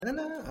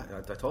No.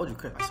 I told you,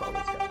 I saw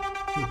this guy.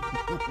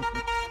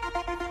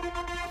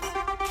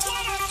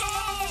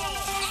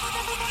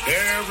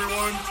 Hey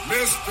everyone,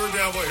 Mr.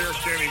 Devil here,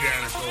 Kenny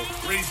Danico,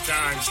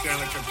 3-time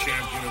Stanley Cup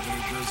champion of the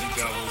New Jersey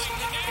Devils,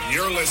 and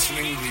you're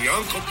listening to the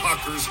Uncle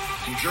Puckers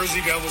New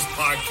Jersey Devils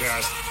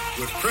podcast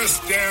with Chris,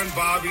 Dan,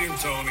 Bobby, and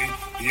Tony,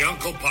 the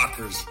Uncle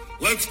Puckers.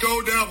 Let's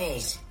go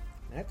Devils!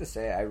 I have to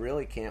say, I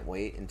really can't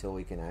wait until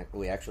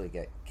we actually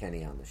get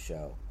Kenny on the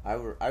show. I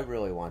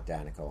really want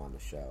Danico on the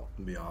show.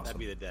 It'd be awesome. That'd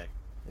be the day.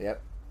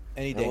 Yep.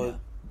 Any day. We'll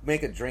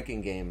make a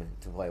drinking game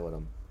to play with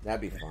him. That'd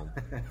be fun.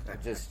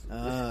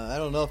 I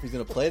don't know if he's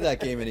going to play that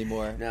game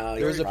anymore. No,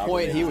 there was a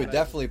point he would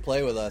definitely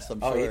play with us. I'm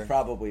sure. He'd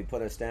probably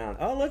put us down.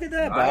 Oh, look at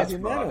that, Nice, Bob! You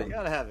met Bobby. him.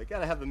 Gotta have it.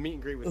 Gotta have the meet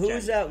and greet with. Who Kenny,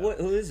 is that? so.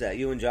 Who is that?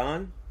 You and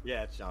John?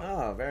 Yeah, it's John.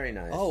 Oh, very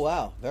nice. Oh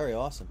wow, very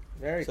awesome.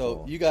 Very so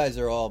cool. You guys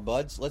are all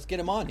buds. Let's get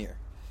him on here.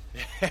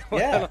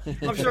 Yeah.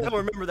 I'm sure he'll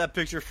remember that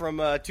picture from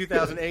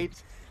 2008.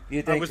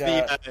 You That think was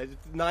the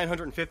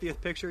 950th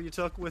picture you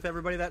took with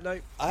everybody that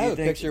night. I have a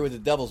picture with the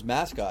Devils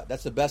mascot.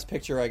 That's the best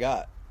picture I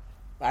got.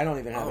 I don't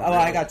even have. Oh, Oh, really?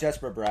 I got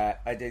Jesper Bratt.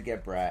 I did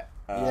get Bratt.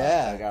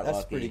 Yeah, I got that's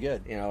lucky. pretty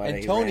good. You know, and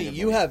he Tony, randomly-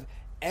 you have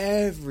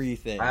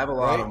everything. I have a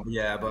lot right? of them,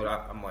 yeah, but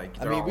I'm like...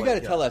 I they're mean, all we got to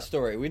like, tell that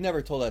story. We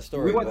never told that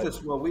story. We went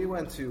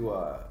but- to,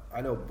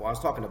 I know, I was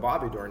talking to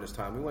Bobby during this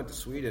time. We went to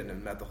Sweden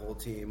and met the whole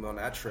team on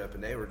that trip,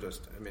 and they were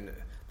just, I mean,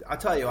 I'll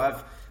tell you,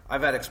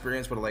 I've had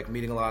experience with, like,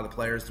 meeting a lot of the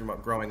players through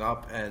growing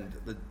up, and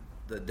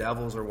the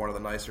Devils are one of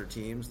the nicer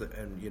teams,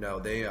 and, you know,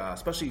 they,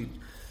 especially...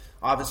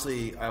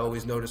 Obviously, I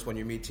always notice when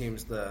you meet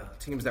teams, the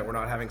teams that were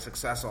not having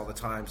success all the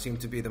time seem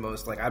to be the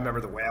most, like, I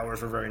remember the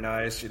Whalers were very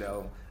nice, you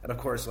know, and of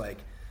course, like,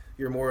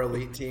 your more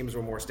elite teams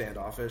were more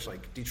standoffish.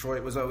 Like,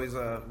 Detroit was always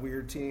a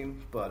weird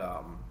team, but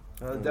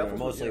the They Devils were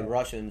mostly you know,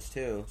 Russians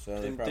too, so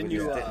they Didn't- probably didn't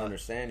just you, didn't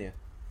understand you.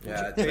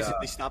 Yeah, it's,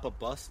 Basically, stop a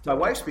bus. my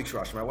wife speaks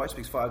Russian. My wife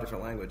speaks 5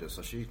 different languages,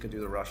 so she can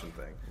do the Russian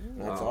thing.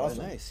 That's Oh,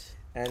 awesome. nice.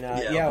 And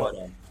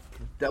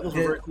Devils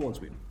were very cool in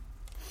Sweden.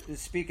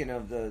 speaking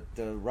of the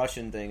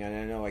Russian thing, and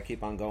I know I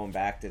keep on going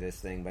back to this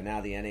thing, but now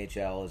the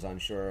NHL is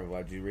unsure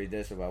of, did you read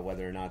this, about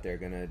whether or not they're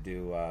going to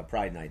do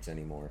Pride Nights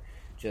anymore,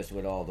 just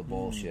with all the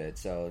bullshit.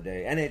 So the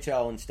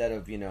NHL, instead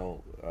of,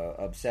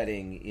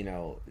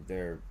 upsetting,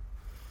 their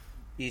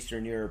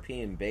Eastern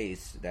European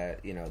base,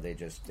 that,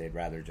 they'd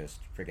rather just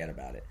forget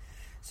about it.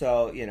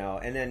 So,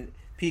 and then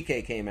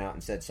PK came out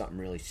and said something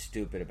really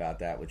stupid about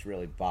that, which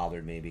really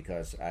bothered me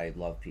because I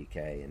love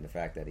PK, and the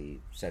fact that he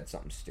said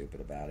something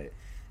stupid about it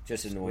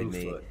just annoyed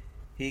me.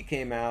 He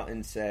came out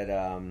and said,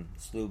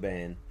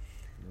 Sluban.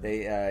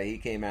 He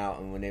came out,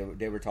 and when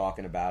they were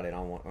talking about it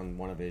on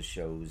one of his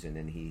shows, and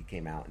then he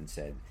came out and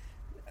said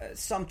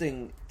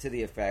something to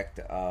the effect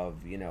of,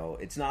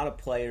 it's not a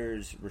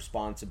player's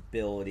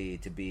responsibility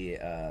to be,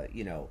 a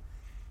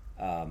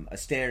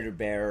standard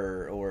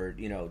bearer, or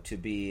to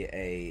be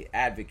a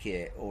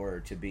advocate,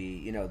 or to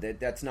be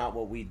that's not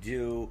what we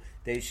do.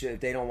 If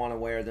they don't want to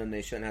wear them,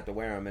 they shouldn't have to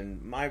wear them.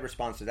 And my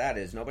response to that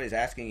is, nobody's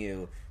asking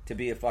you to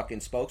be a fucking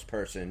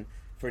spokesperson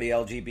for the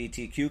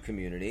LGBTQ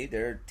community.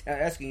 They're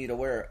asking you to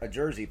wear a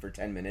jersey for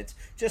 10 minutes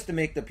just to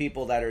make the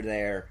people that are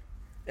there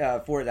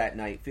for that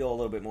night feel a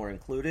little bit more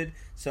included.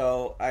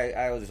 So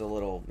I was a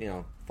little,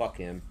 fuck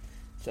him.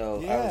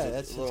 So Yeah, I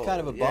was it's kind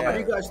of a bummer. How do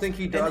you guys think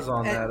he does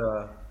on and-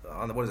 that?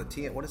 On the, what is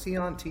it? What is he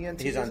on?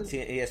 TNT? He's on is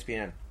it?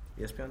 ESPN.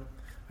 ESPN.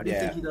 How do you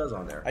think he does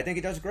on there? I think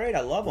he does great. I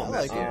love him. I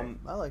like him.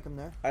 I like him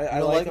there. I You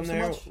don't like him so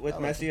there much? with I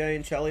like Messier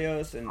and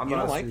Chelios. And I'm you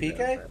not don't a like Sweden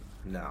PK? fan.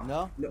 No.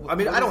 No? I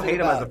mean, What I don't is it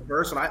hate him as a about?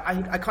 person.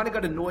 I kind of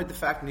got annoyed the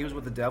fact that he was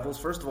with the Devils.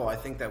 First of all, I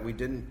think that we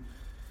didn't.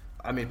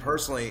 I mean,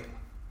 personally,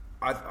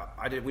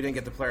 we didn't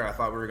get the player I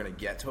thought we were going to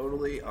get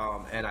totally.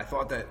 And I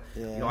thought that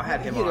I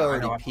had him He had on.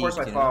 already Of course,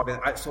 I peaked, followed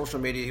it. Social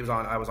media. He was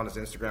on. I was on his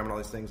Instagram and all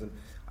these things, and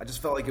I just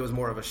felt like it was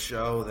more of a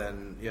show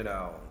than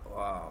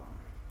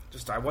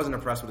just I wasn't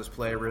impressed with his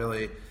play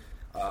really.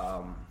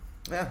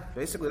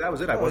 Basically that was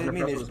it. I wasn't I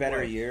mean, impressed his with better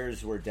play.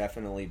 years were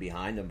definitely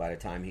behind him by the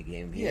time he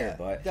came here. Yeah,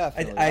 But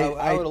definitely. I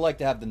I would have liked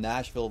to have the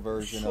Nashville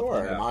version sure,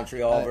 of the him.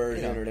 Montreal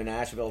version or the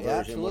Nashville Yeah,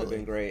 version would have absolutely.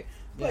 been great.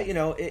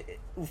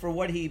 But for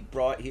what he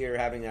brought here,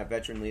 having that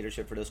veteran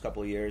leadership for those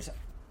couple of years,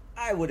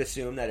 I would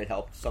assume that it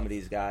helped some of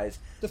these guys.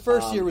 The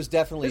first year was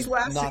definitely His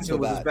last not so season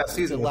was bad. his best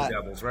season The with la- the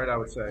Devils, right? I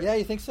would say. Yeah,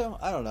 you think so?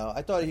 I don't know.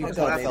 I thought he His kind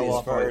of last fell season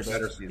off was hard.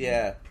 better season.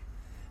 Yeah,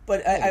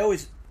 but I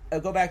always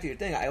go back to your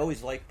thing. I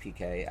always like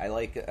PK. I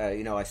like I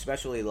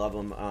especially love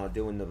him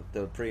doing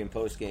the pre and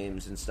post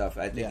games and stuff.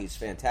 I think Yeah. he's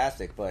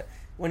fantastic. But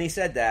when he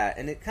said that,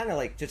 and it kind of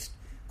like just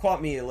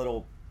caught me a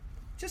little.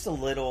 It's just a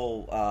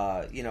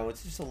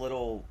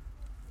little.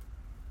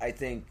 I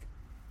think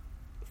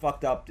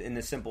fucked up in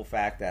the simple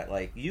fact that,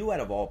 like, you out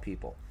of all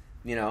people,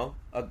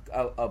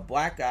 a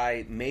black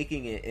guy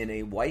making it in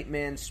a white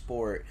man's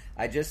sport.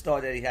 I just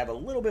thought that he'd have a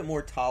little bit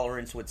more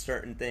tolerance with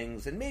certain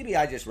things, and maybe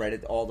I just read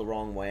it all the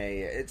wrong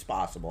way. It's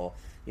possible.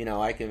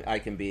 I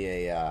can be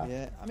a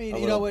Yeah, I mean, a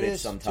you know little what it bitch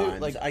is sometimes. too.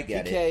 Like I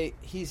get PK, it.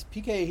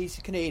 He's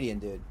a Canadian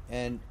dude,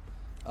 and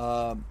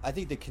I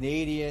think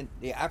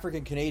the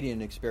African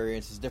Canadian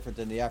experience is different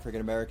than the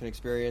African American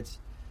experience.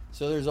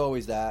 So there's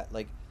always that.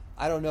 Like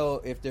I don't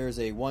know if there's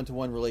a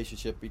one-to-one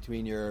relationship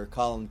between your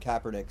Colin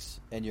Kaepernicks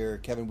and your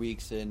Kevin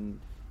Weeks and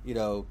Happy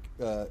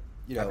birthday,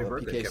 PK Kevin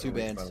Weeks,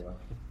 Subban's. by the way.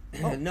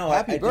 Oh, no,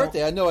 Happy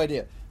birthday! I had no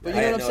idea. But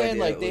you know what I'm saying?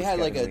 Like they had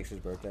like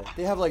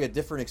they have like a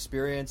different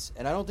experience,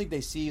 and I don't think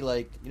they see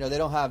they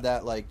don't have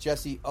that like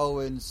Jesse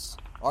Owens,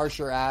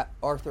 Arthur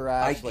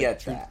Ashe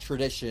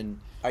tradition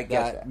I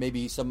get that.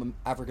 maybe some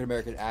African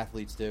American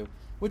athletes do.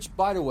 Which,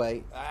 by the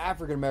way,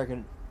 African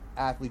American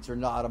athletes are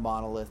not a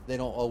monolith. They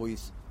don't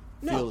always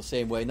feel the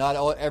same way. Not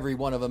every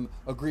one of them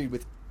agreed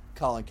with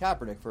Colin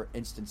Kaepernick, for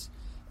instance.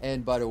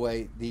 And by the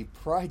way, the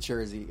pride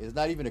jersey is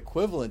not even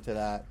equivalent to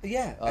that.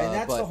 Yeah, and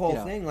that's the whole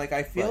thing. Like,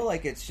 I feel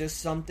like it's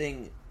just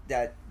something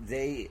that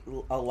they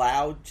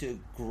allowed to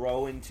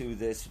grow into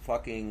this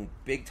fucking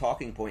big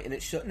talking point, and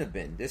it shouldn't have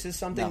been. This is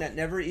something that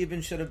never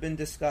even should have been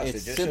discussed.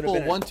 It's it just simple.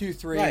 Been 1, 2,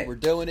 3. Right. We're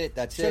doing it.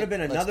 That's it. Should have been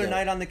another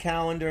night on the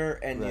calendar,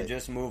 and you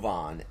just move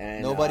on.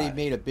 And nobody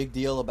made a big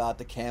deal about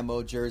the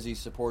camo jersey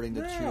supporting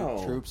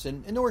the troops,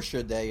 and nor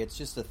should they. It's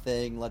just a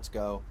thing. Let's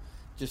go,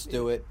 just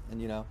do it,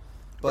 and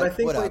But I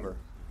think whatever.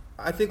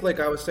 I think, like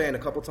I was saying a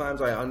couple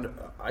times,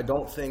 I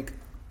don't think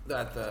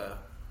that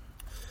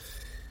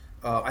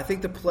I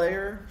think the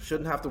player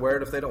shouldn't have to wear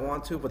it if they don't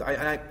want to. But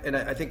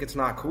I think it's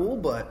not cool.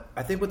 But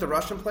I think with the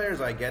Russian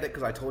players, I get it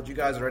because I told you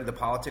guys already. The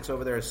politics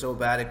over there is so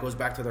bad; it goes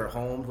back to their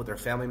homes with their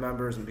family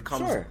members and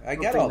becomes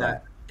something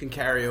that can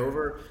carry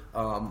over.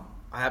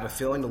 I have a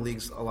feeling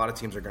a lot of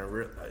teams are going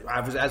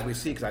to, as we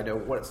see, because I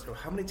know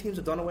how many teams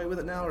have done away with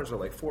it now, or is it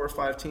like 4 or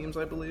 5 teams,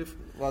 I believe?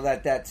 Well,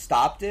 that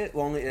stopped it,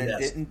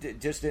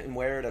 didn't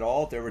wear it at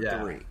all. There were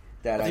 3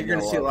 that I think you're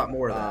going to see a lot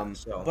more of that.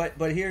 So.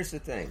 But here's the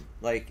thing,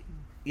 like,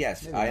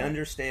 yes, I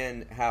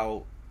understand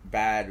how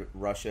bad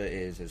Russia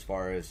is as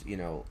far as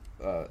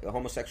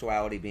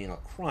homosexuality being a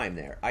crime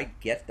there. I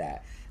get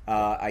that.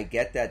 I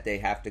get that they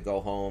have to go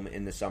home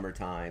in the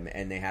summertime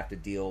and they have to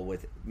deal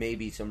with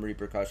maybe some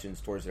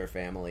repercussions towards their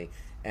family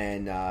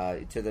and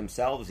to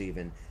themselves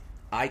even.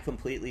 I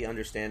completely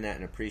understand that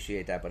and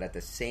appreciate that, but at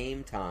the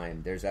same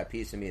time, there's that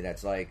piece of me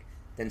that's like,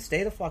 then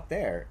stay the fuck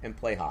there and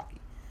play hockey.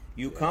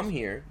 You come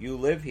here, you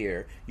live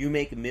here, you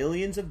make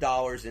millions of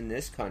dollars in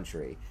this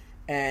country,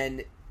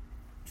 and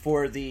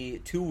for the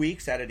 2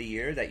 weeks out of the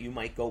year that you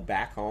might go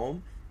back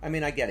home, I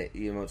mean, I get it.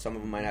 Some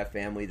of them might have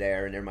family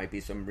there, and there might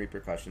be some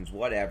repercussions.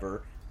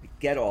 Whatever, I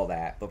get all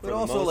that. But for the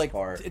most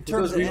part, in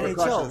terms of the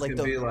NHL,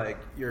 can be like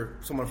you're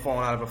someone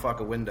falling out of a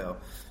fucking window,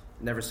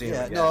 never seen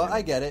it again. No,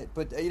 I get it,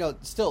 but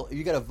still,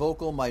 you got a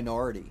vocal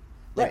minority.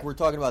 Like we're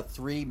talking about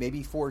 3,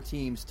 maybe 4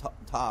 teams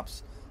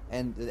tops,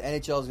 and the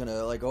NHL is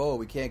gonna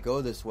we can't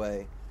go this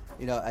way.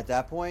 At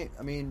that point,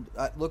 I mean,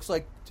 it looks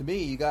like to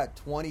me you got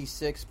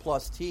 26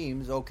 plus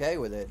teams okay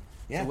with it.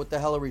 Yeah. So what the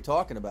hell are we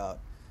talking about?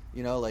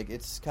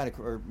 It's kind of,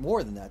 or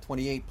more than that,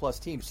 28 plus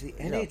teams. The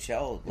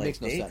NHL, like, makes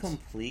no sense.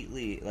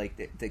 Completely,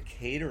 like, the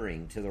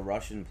catering to the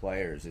Russian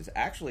players is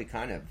actually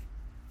kind of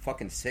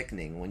fucking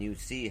sickening when you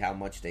see how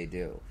much they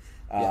do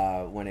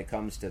when it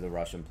comes to the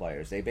Russian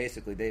players. They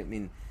basically,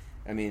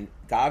 I mean,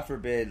 God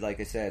forbid,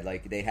 like I said,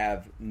 like, they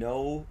have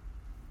no,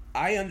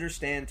 I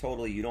understand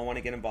totally you don't want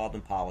to get involved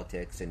in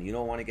politics and you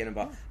don't want to get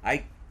involved.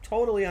 I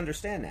totally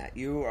understand that.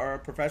 You are a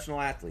professional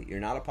athlete. You're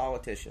not a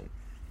politician.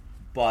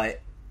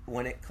 But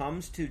when it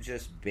comes to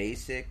just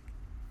basic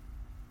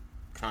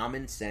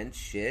common sense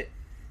shit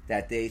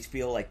that they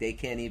feel like they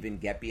can't even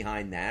get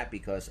behind that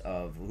because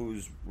of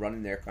who's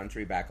running their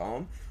country back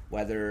home,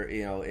 whether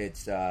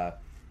it's I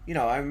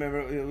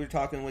remember we were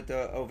talking with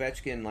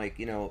Ovechkin, like,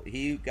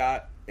 he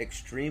got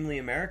extremely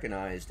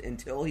Americanized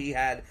until he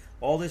had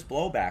all this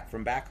blowback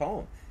from back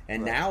home,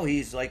 and now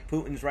he's like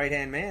Putin's right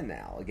hand man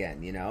now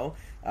again. He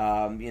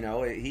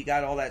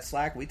got all that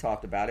slack. We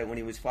talked about it when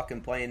he was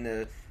fucking playing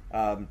the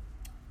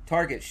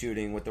target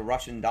shooting with the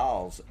Russian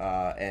dolls,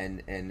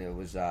 and it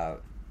was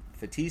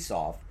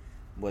Fetisov.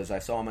 I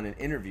saw him in an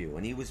interview,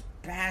 and he was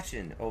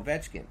bashing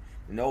Ovechkin.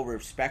 No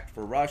respect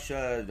for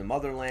Russia, the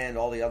motherland,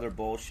 all the other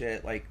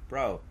bullshit. Like,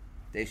 bro,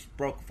 they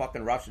broke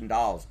fucking Russian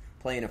dolls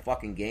playing a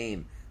fucking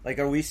game. Like,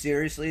 are we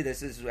seriously?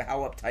 This is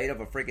how uptight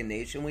of a freaking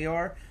nation we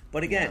are?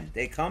 But again,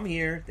 they come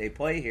here, they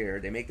play here,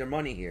 they make their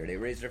money here, they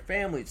raise their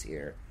families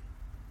here.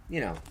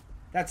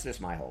 That's just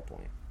my whole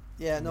point.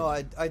 Yeah, no,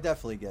 I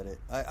definitely get it.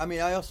 I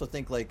mean, I also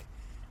think, like,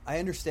 I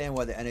understand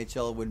why the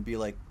NHL wouldn't be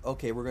like,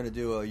 okay, we're going to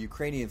do a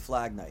Ukrainian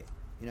flag night,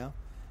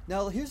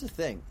 Now, here's the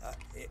thing.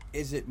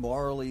 Is it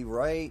morally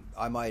right?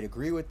 I might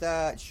agree with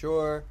that,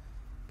 sure.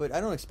 But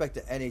I don't expect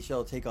the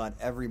NHL to take on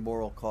every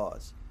moral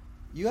cause.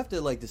 You have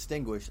to, like,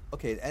 distinguish,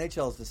 okay, the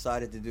NHL has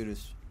decided to do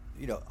this,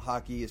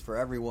 hockey is for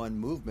everyone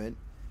movement,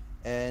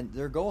 and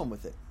they're going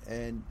with it.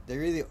 And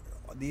they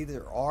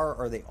either are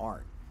or they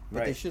aren't.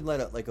 But they shouldn't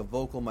let a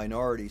vocal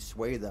minority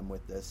sway them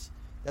with this.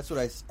 That's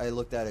what I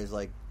looked at as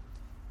like,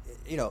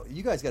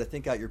 you guys got to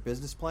think out your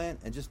business plan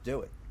and just do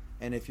it.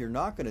 And if you're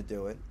not going to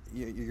do it,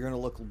 you're going to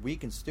look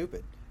weak and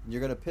stupid. And you're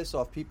going to piss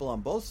off people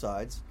on both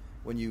sides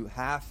when you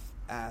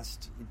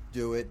half-assed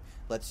do it,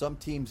 let some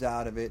teams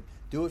out of it,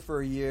 do it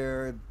for a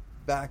year,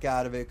 back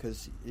out of it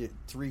because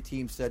 3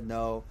 teams said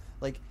no.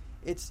 Like,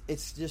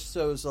 it's just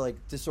shows like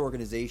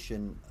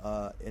disorganization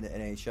in the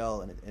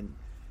NHL, and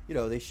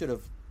they should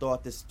have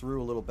thought this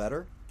through a little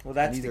better. Well,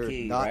 that's the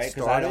key, right?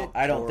 Because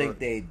I don't think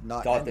they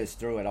thought this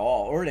through at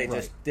all, or they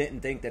just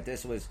didn't think that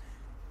this was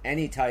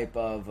any type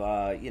of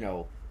a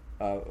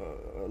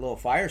little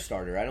fire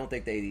starter. I don't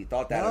think they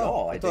thought that at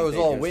all. I thought it was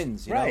all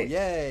wins. Right?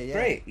 Yeah.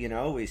 Great.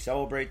 We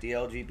celebrate the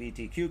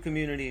LGBTQ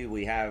community.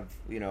 We have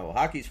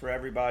hockey's for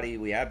everybody.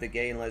 We have the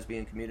gay and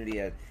lesbian community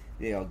at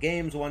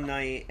games one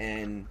night,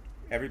 and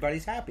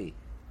everybody's happy.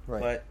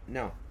 Right. But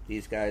no,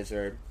 these guys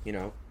are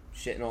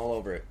shitting all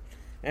over it.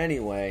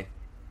 Anyway.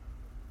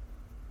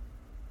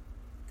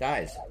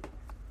 Guys,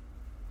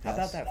 how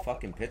about that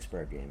fucking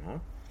Pittsburgh game, huh?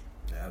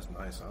 Yeah, it was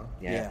nice, huh?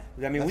 Yeah.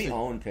 I mean, we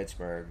own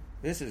Pittsburgh.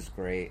 This is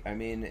great. I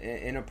mean,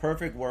 in a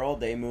perfect world,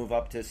 they move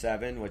up to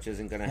 7, which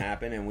isn't going to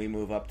happen, and we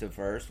move up to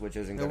first, which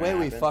isn't going to happen.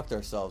 The way we fucked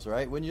ourselves,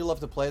 right? Wouldn't you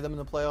love to play them in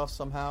the playoffs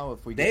somehow?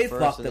 If we They get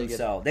first, fucked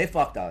themselves. They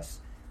fucked us.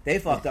 They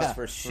fucked us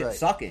for shit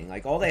sucking.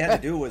 Like, all they had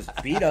to do was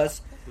beat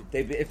us.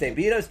 If they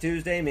beat us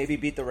Tuesday, maybe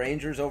beat the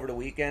Rangers over the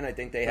weekend. I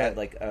think they had,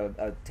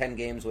 10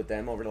 games with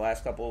them over the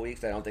last couple of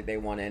weeks. I don't think they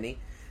won any.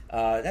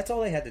 That's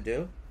all they had to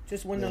do.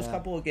 Just win those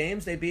couple of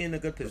games. They'd be in a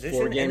good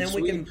position, and then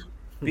we can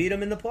beat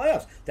them in the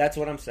playoffs. That's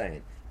what I'm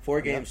saying.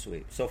 4-game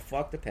sweep. So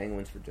fuck the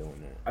Penguins for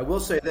doing that. I will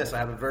say this. I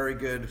have a very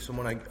good,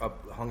 someone I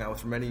hung out with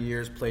for many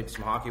years, played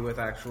some hockey with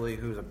actually,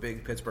 who's a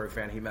big Pittsburgh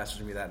fan. He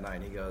messaged me that night,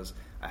 and he goes,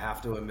 I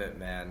have to admit,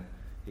 man,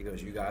 he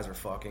goes, you guys are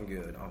fucking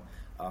good.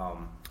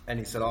 And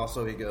he said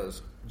also, he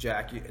goes,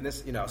 Jack, and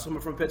this,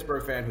 someone from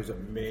Pittsburgh fan who's a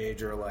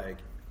major,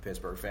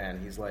 Pittsburgh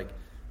fan, he's like,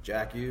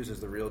 Jack Hughes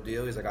is the real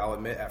deal. He's like, I'll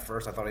admit, at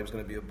first I thought he was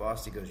going to be a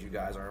bust. He goes, you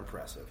guys are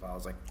impressive. I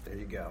was like, there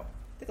you go.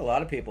 I think a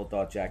lot of people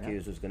thought Jack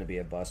Hughes was going to be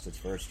a bust his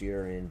first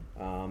year in.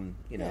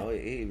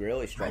 He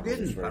really struggled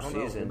his first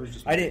season.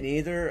 I didn't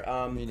either,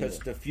 because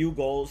the few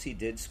goals he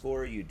did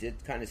score, you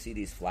did kind of see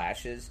these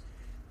flashes,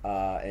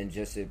 and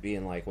just it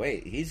being like,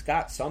 wait, he's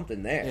got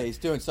something there. Yeah, he's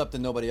doing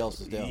something nobody else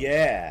is doing.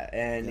 Yeah,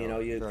 and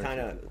you kind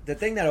of the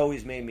thing that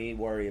always made me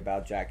worry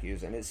about Jack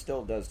Hughes, and it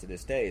still does to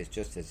this day, is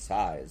just his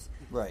size,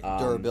 right?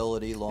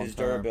 Durability, long term. His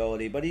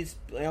durability, but he's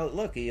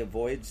look, he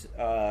avoids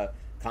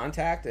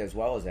contact as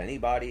well as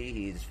anybody.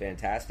 He's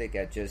fantastic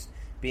at just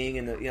being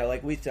in the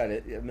like we said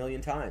it a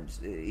million times.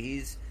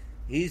 He's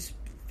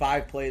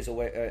 5 plays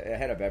away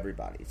ahead of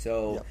everybody,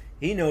 so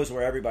he knows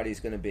where everybody's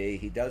going to be.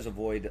 He does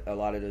avoid a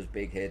lot of those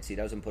big hits. He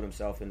doesn't put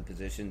himself in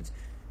positions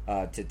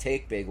to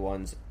take big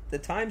ones. The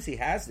times he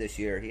has this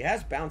year, he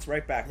has bounced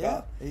right back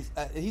up.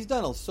 He's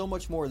done so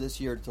much more this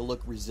year to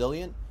look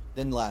resilient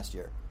than last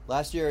year.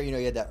 Last year, he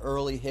had that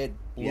early hit,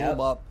 blew him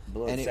up,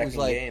 and it was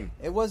like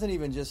it wasn't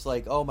even just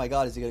like, oh my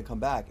God, is he going to come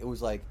back? It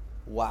was like,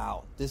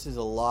 wow, this is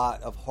a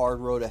lot of hard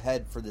road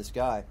ahead for this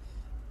guy.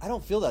 I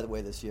don't feel that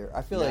way this year.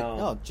 I feel like,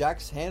 no,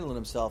 Jack's handling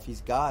himself.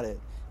 He's got it,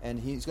 and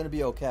he's going to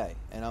be okay.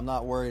 And I'm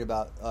not worried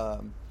about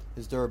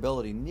his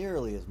durability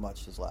nearly as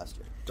much as last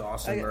year.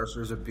 Dawson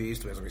Mercer's a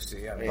beast, as we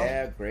see.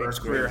 Great.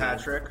 First career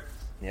hat trick.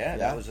 Yeah,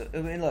 that was.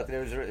 I mean, look,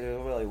 there was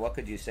really, what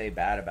could you say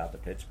bad about the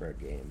Pittsburgh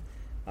game?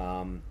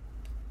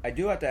 I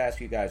do have to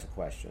ask you guys a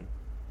question,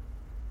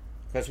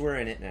 because we're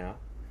in it now.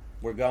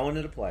 We're going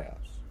to the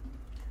playoffs.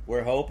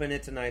 We're hoping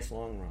it's a nice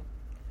long run,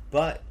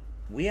 but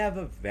we have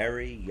a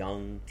very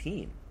young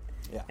team.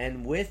 Yeah.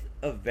 And with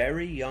a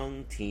very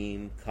young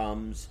team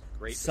comes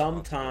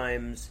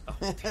sometimes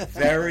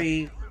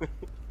very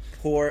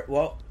poor,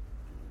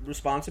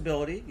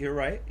 responsibility. You're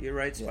right,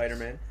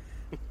 Spider-Man.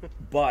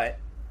 But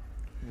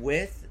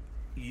with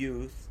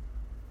youth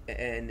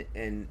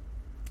and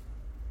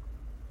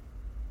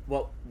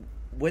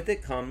with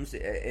it comes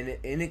an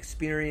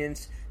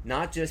inexperience,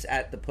 not just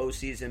at the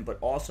postseason, but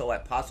also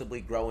at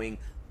possibly growing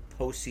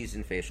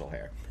postseason facial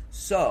hair.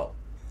 So,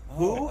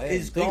 who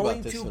is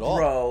going to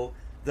grow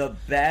the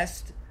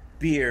best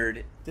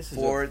beard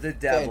for the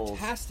Devils?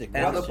 Fantastic.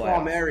 Now that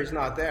Palmieri's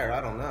not there,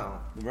 I don't know.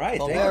 Right,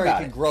 Palmieri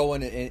can grow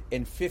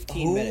in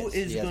 15 minutes.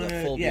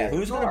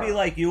 Who's going to be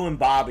like you and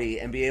Bobby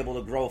and be able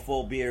to grow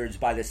full beards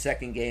by the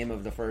second game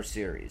of the first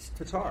series?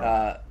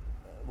 Tatar.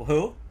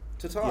 Who?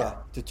 Tatar. Yeah,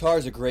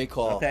 Tatar's a great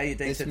call. Okay, you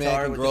think this Tatar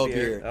man can with grow the a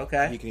beard?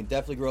 Okay, he can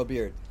definitely grow a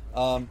beard.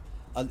 I'm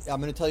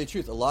going to tell you the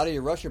truth. A lot of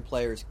your Russian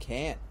players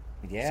can't.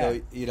 Yeah.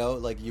 So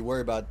like you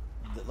worry about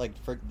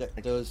for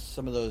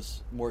some of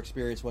those more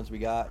experienced ones we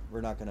got.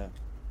 We're not going to.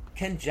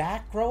 Can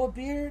Jack grow a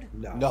beard?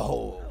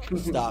 No.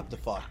 Stop the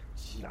fuck.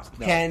 No.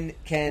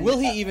 Will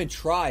he even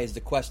try? Is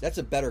the question. That's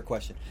a better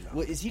question. No.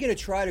 Is he going to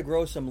try to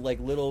grow some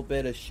little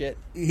bit of shit?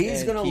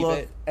 He's going to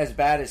look as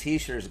bad as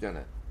Heischer's going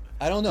to.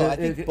 I don't know. I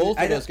think both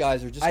of those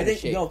guys are just going to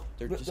shake.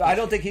 I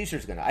don't think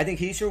Heischer's going to. I think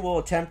Heischer will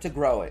attempt to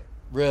grow it.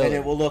 Really? And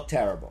it will look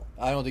terrible.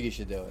 I don't think he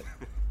should do it.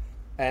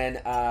 And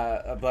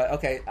but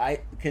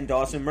okay, can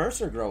Dawson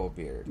Mercer grow a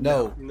beard?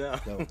 No.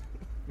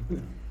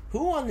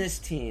 Who on this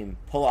team?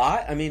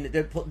 Palat? I mean,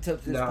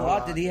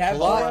 Palat, did he have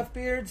playoff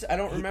beards? I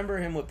don't remember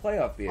him with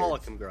playoff beards. Holla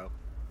can grow.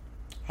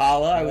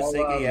 Holla, I was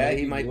thinking,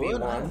 he might be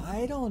one.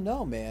 I don't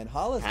know, man.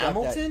 Holla's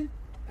Hamilton?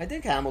 I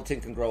think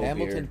Hamilton can grow a beard.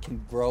 Hamilton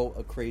can grow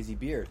a crazy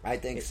beard. I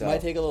think so. It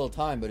might take a little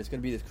time, but it's going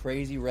to be this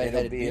crazy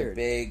redheaded It'll be beard. a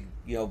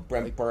big,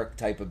 Brent Burke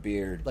type of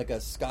beard. Like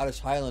a Scottish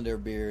Highlander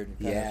beard.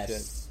 Kind of shit.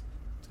 It's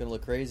going to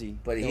look crazy.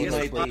 But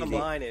the bottom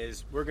line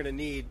is we're going to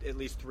need at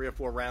least 3 or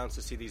 4 rounds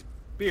to see these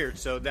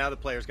beards. So now the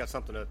players got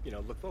something to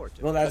look forward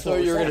to. Well, that's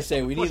what you were going to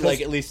say. We need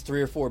like at least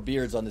 3 or 4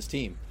 beards on this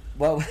team.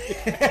 Well,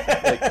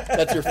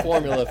 that's your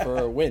formula for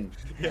a win.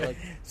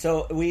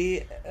 So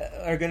we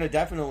are going to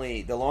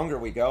definitely, the longer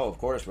we go, of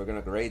course, we're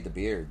going to grade the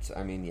beards.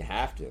 I mean, you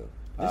have to.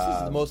 This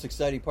is the most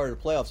exciting part of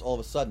the playoffs all of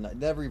a sudden. It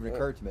never even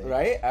occurred to me.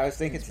 Right? I was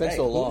thinking it's today, been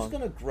so long. Who's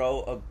going to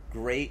grow a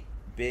great,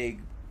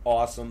 big,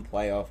 awesome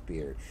playoff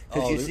beard?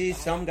 Because you see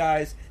some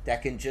guys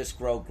that can just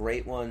grow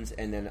great ones,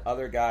 and then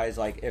other guys,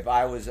 like if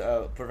I was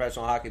a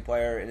professional hockey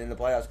player and in the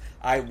playoffs,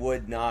 I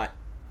would not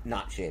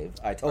shave.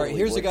 I totally All right,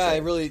 here's would a guy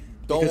shave. I really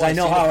don't because want I to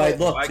know see how the I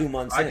play- look 2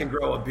 months in. I can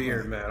grow a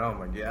beard, man. Oh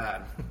my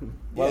god.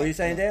 What were you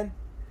saying, Dan?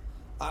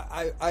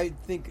 I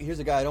think here's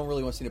a guy I don't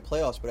really want to see in the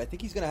playoffs, but I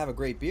think he's going to have a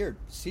great beard.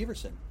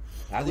 Severson.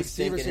 I was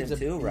thinking him too, He's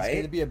going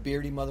right? to be a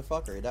beardy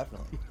motherfucker,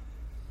 definitely.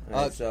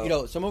 Right,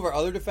 so some of our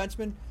other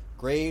defensemen,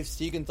 Graves,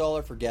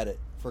 Siegenthaler, forget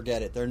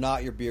it. They're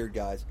not your beard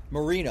guys.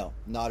 Marino,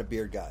 not a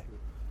beard guy.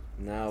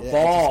 no, Yeah,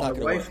 Ball. it's just not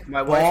gonna work.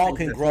 My Ball wife can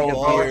thinks grow that a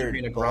Siegenthaler beard. should be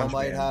in a Ball grunge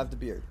might band. have the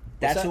beard.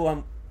 That's What's who that?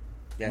 I'm.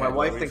 Yeah, My what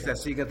wife were thinks you that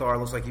saying? Siegenthaler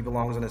looks like he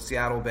belongs in a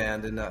Seattle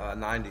band in the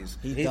 90s.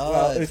 He He- does.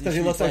 well, it's 'cause he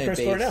should looks be like playing Chris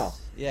bass. Cornell.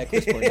 Yeah,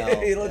 Chris Cornell.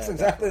 He looks Yeah,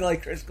 exactly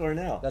like Chris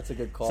Cornell. That's a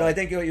good call. So I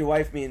think what your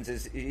wife means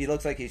is he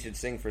looks like he should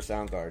sing for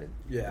Soundgarden,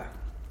 Yeah.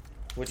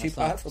 which That's he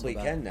not possibly so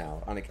bad. can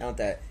now on account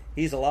that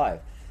he's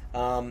alive.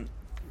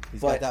 He's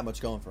but- got that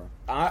much going for him.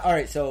 All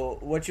right, so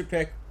what's your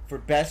pick for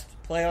best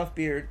playoff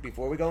beard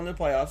before we go into the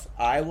playoffs?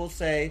 I will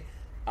say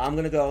I'm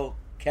going to go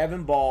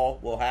Kevin Ball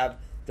will have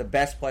the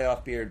best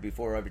playoff beard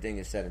before everything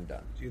is said and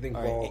done. Do you think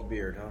All right. bald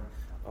beard,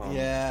 huh?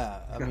 Yeah,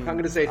 I mean, I'm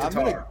gonna say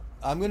Tatar.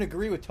 I'm going to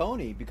agree with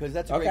Tony because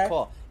that's a Okay. great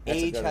call. That's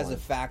a Age good has one. a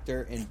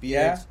factor in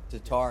beards. Yeah.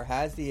 Tatar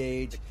has the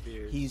age.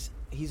 beard.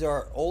 He's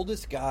our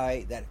oldest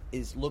guy that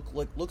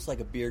looks like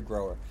a beard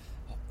grower.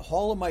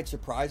 Haller might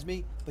surprise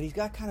me, but he's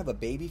got kind of a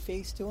baby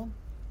face to him.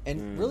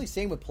 And really,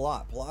 same with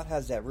Palat. Palat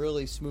has that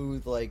really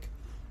smooth,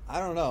 I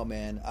don't know,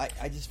 man.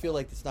 I just feel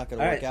like it's not going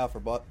to All work right. out for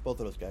both of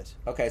those guys.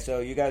 Okay, so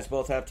you guys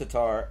both have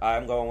Tatar.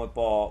 I'm going with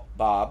Ball.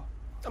 Bob.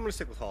 I'm going to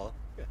stick with Hall.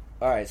 Yeah.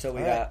 All right, so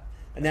we All got right.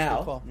 Good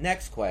now call.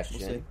 next We'll question.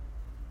 see.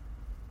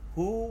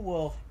 Who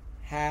will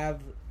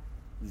have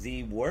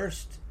the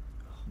worst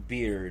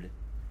beard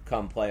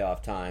come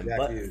playoff time, Jack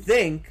but Hughes.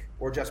 think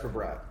Or Jesper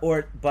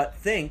Bratt. but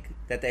think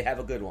that they have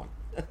a good one.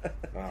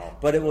 Wow.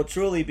 But it will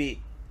truly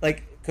be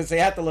because they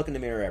have to look in the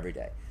mirror every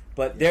day.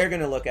 But they're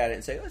going to look at it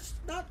and say, oh, "It's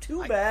not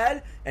too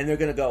bad," and they're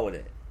going to go with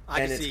it, I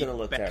and can it's see going to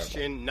look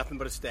Bastion, terrible. nothing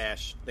but a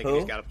stash, thinking Who?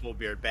 he's got a full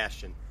beard.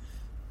 Bastion.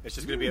 It's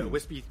just going to be a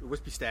wispy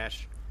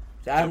stash.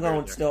 So I'm No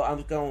beard going there.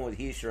 I'm going with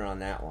Heischer on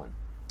that one.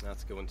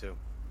 That's a good one, too.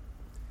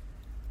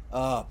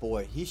 Oh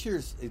boy,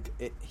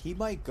 he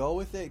might go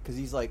with it because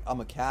he's like, I'm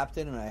a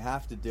captain and I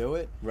have to do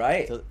it,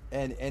 Right. So,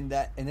 and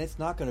it's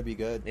not going to be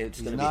good. It's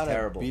He's gonna be not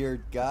terrible. a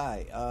beard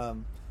guy.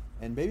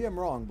 And maybe I'm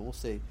wrong, but we'll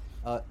see.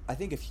 I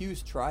think if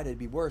Hughes tried, it'd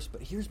be worse.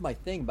 But here's my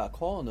thing about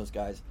calling those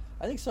guys.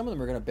 I think some of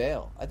them are going to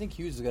bail. I think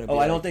Hughes is going to. Oh,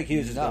 be I don't like, think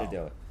Hughes is no. going to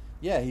do it.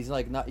 Yeah, he's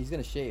like not. He's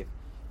going to shave,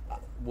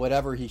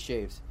 whatever he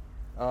shaves.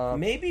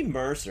 Maybe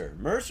Mercer.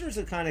 Mercer's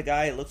the kind of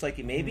guy. It looks like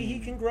he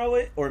can grow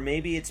it, or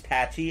maybe it's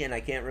patchy, and I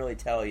can't really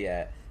tell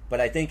yet. But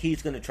I think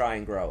he's going to try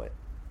and grow it.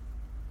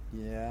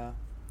 Yeah.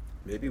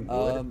 Maybe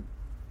Wood.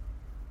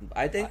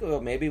 I think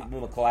maybe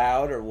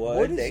McLeod or Wood.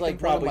 Wood is They like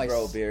can one of probably my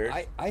grow a beard.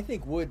 I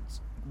think Wood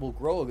will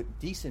grow a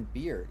decent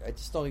beard. I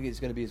just don't think it's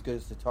going to be as good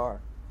as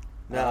Tatar.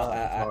 No,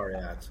 Tatar,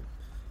 yeah.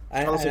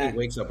 I don't think he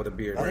wakes up with a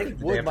beard. I right? think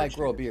The Wood damn might for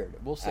grow a sure. beard.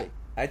 We'll see.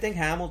 I think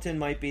Hamilton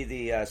might be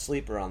the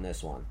sleeper on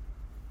this one.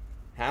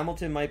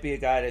 Hamilton might be a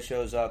guy that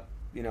shows up,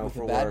 With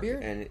for a bad work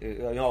beard? and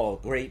a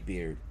great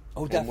beard.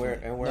 Oh, And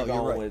definitely. we're No, you're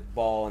going right. with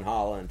Ball and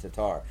Holla and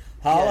Tatar.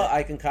 Holla, Yeah.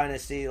 I can kind of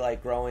see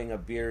growing a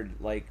beard,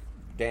 like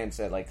Dan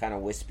said, kind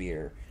of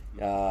wispier,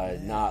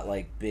 not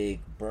like big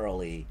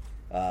burly,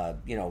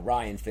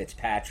 Ryan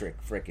Fitzpatrick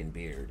frickin'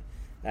 beard.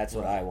 That's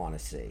what I want to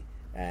see.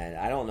 And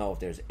I don't know if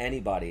there's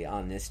anybody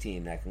on this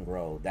team that can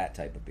grow that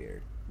type of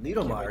beard.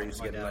 Niedermeyer used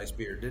to get a nice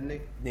beard, didn't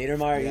he?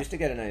 Niedermeyer Yeah. used to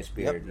get a nice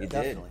beard. He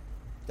definitely.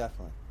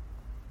 Definitely.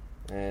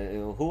 did.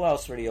 And who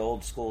else for the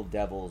old school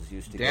Devils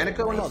used to Danico get in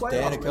the Oh, playoffs.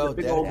 Danico, The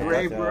big old Danico.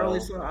 gray burly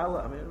son.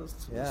 I mean, it was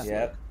Yeah.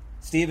 Yep.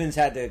 Stevens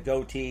had the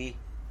goatee.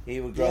 He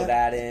would grow Yeah,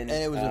 that in. and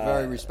it was a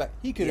very respect.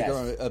 He could have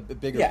yes. grown a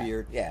bigger Yeah,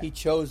 beard. yeah. He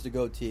chose the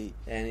goatee,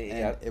 And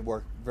and it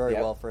worked very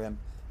Yep. well for him.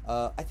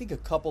 I think a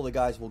couple of the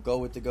guys will go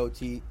with the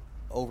goatee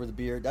over the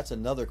beard. That's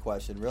another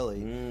question,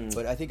 really.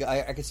 But I think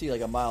I could see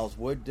a Miles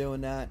Wood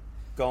doing that.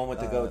 Going with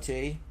the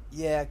goatee.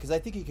 Yeah, because I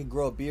think he can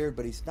grow a beard,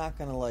 but he's not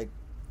going to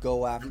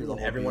go after the whole.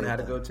 Everyone beard had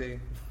a thing.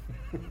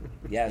 goatee.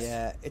 Yes.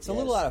 Yeah, it's a Yes.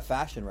 little out of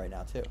fashion right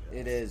now too.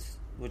 It is,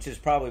 which is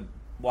probably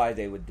why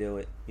they would do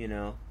it.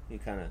 You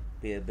kind of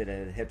be a bit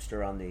of a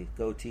hipster on the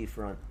goatee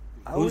front.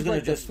 I Who's always going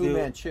like to the just Fu do?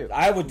 Manchu.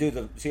 I would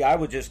do I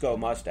would just go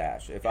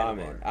mustache if I'm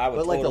in. I would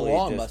But like totally the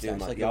long just mustache,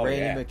 do like oh, a Randy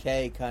yeah.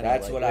 McKay kind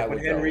That's of. what Like, I When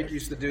would go Henrique with.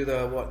 used to do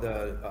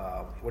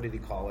what did he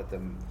call it? The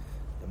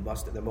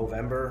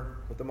Movember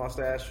with the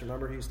mustache.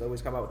 Remember, he used to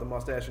always come out with the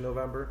mustache in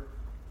November.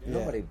 Yeah.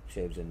 Nobody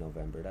shaves in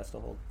November. That's the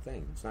whole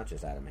thing. It's not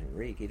just Adam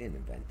Henrique. He didn't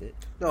invent it.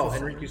 No,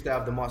 Henrique used to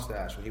have the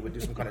mustache, and he would do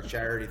some kind of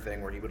charity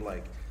thing where he would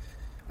like,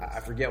 I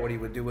forget what he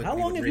would do with. How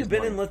he long would have you raise been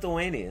money. in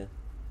Lithuania?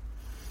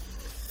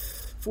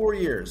 4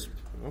 years,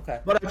 Okay.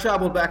 but I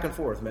traveled back and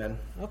forth, man.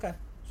 Okay.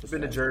 I've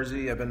been to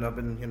Jersey. I've been up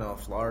in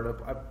Florida.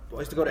 I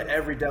used to go to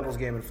every Devils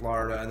game in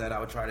Florida, and then I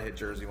would try to hit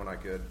Jersey when I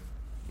could.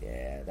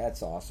 Yeah,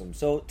 that's awesome.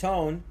 So,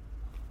 Tone,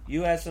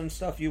 you had some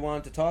stuff you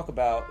wanted to talk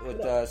about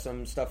with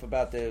some stuff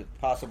about the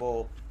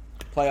possible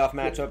playoff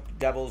matchup,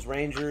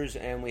 Devils-Rangers,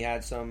 and we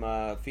had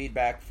some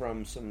feedback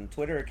from some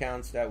Twitter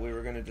accounts that we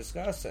were going to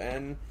discuss.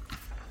 And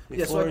the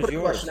Yeah, so floor I put is a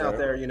yours, question out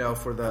sir. there,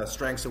 for the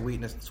strengths and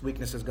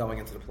weaknesses going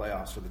into the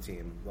playoffs for the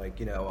team. Like,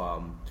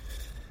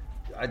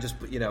 I just,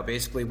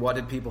 basically what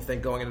did people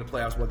think going into the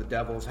playoffs, what the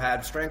Devils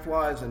had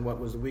strength-wise, and what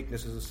was the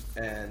weaknesses.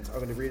 And I'm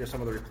going to read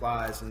some of the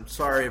replies. And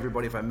sorry,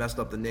 everybody, if I messed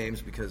up the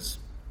names because,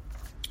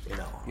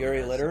 You're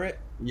illiterate?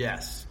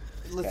 Yes.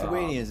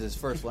 Lithuanian is his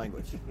first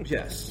language.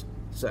 Yes.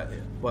 So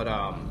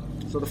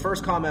the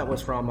first comment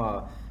was from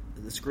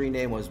the screen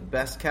name was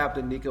Best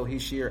Captain Nico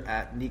Hischier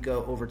at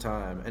Nico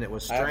Overtime, and it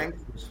was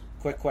strength.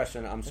 Quick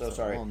question. I'm so That's a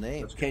sorry. long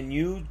name. Can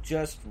you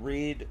just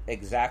read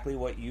exactly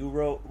what you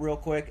wrote real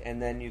quick,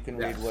 and then you can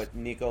read Yes. what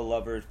Nico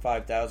Lover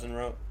 5000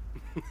 wrote?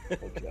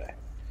 Okay.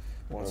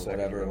 Or One second.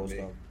 whatever it let was me-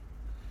 called.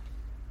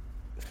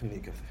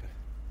 Nico, 1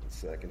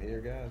 second here,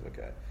 guys.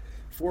 Okay.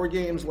 4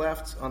 games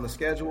left on the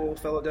schedule,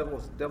 fellow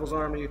Devils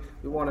Army.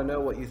 We want to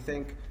know what you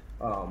think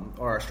are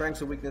our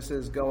strengths and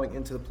weaknesses going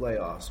into the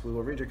playoffs. We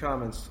will read your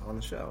comments on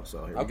the show.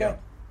 So here we Okay. go.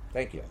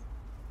 Thank you.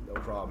 No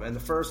problem. And the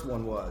first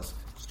one was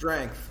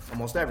strength,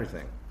 almost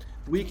everything.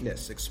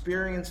 Weakness,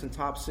 experience, and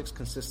top 6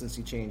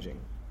 consistency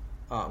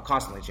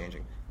constantly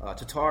changing.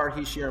 Tatar,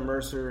 Hischier, and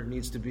Mercer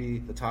needs to be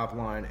the top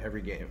line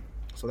every game.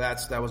 So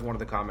that was one of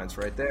the comments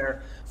right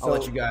there. I'll So-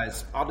 let you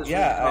guys. I'll just read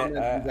the Yeah,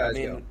 comments.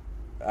 You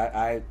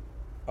guys go.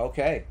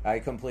 Okay, I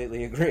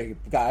completely agree,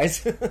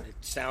 guys. It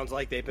sounds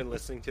like they've been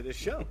listening to this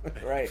show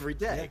Right. every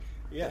day.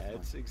 Yeah,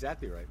 it's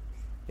exactly right.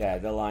 Yeah,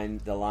 the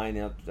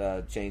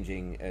lineup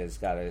changing has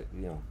got to,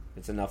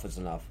 it's enough is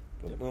enough.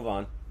 But move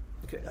on.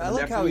 Okay. I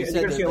like how he You're said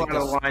going to that, see a like,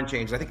 lot of this- line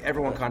changes. I think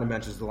everyone kind of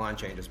mentions the line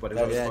changes, but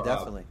it's Yeah,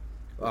 definitely.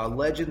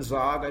 Legend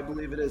Zog, I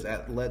believe it is,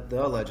 at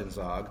the Legend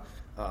Zog.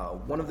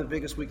 One of the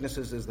biggest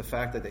weaknesses is the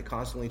fact that they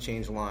constantly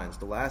change lines.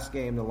 The last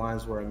game, the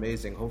lines were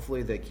amazing.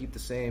 Hopefully, they keep the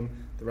same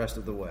the rest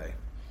of the way.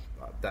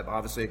 That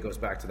obviously it goes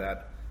back to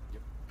that.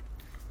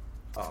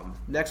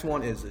 Next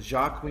one is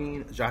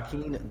Joaquin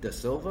De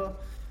Silva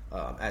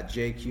at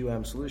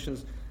JQM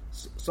Solutions.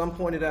 Some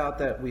pointed out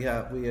that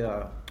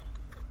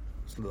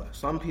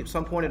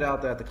some pointed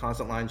out that the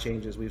constant line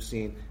changes we've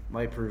seen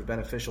might prove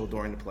beneficial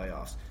during the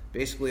playoffs.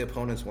 Basically,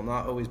 opponents will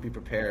not always be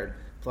prepared.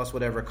 Plus,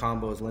 whatever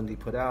combos Lindy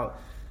put out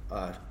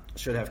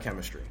should have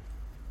chemistry.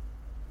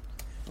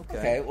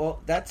 Okay,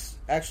 well, that's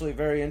actually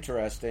very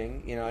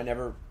interesting. I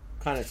never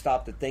kind of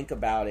stopped to think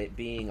about it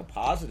being a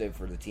positive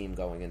for the team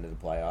going into the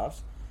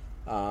playoffs.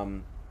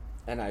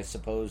 And I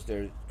suppose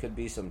there could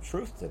be some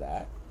truth to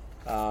that.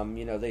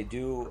 They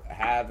do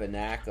have a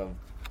knack of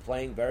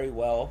playing very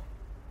well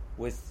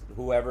with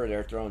whoever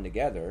they're thrown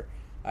together.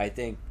 I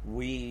think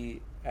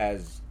we,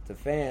 as the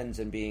fans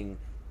and being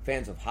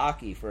fans of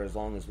hockey for as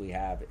long as we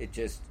have,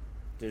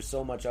 there's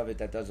so much of it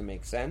that doesn't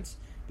make sense.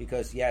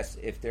 Because, yes,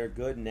 if they're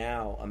good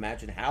now,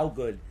 imagine how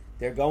good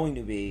they're going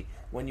to be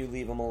when you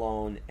leave them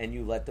alone and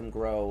you let them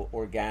grow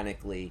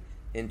organically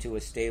into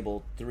a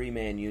stable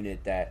 3-man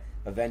unit that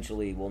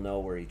eventually will know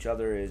where each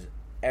other is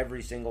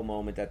every single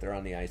moment that they're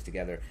on the ice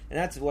together. And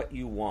that's what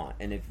you want.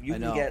 And if you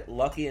can get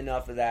lucky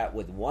enough of that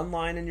with one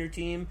line in your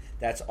team,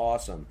 that's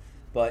awesome.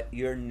 But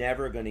you're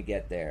never going to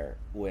get there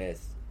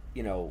with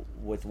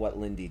what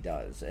Lindy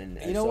does. And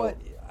You know what?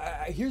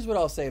 Here's what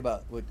I'll say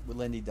about what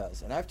Lindy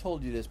does. And I've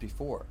told you this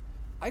before.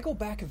 I go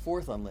back and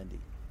forth on Lindy.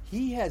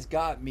 He has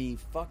got me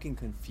fucking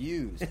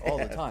confused all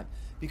the time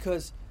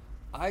because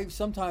I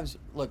sometimes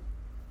look,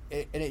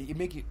 and it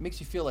makes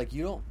you feel like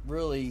you don't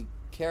really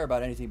care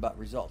about anything about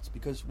results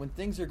because when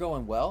things are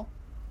going well,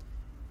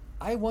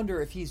 I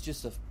wonder if he's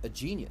just a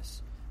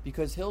genius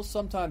because he'll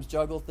sometimes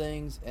juggle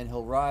things and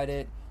he'll ride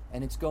it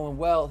and it's going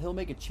well. He'll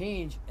make a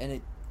change and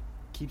it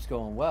keeps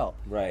going well.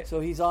 Right.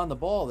 So he's on the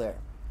ball there.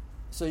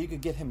 So you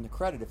could give him the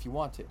credit if you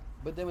want to.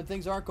 But then when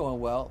things aren't going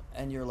well,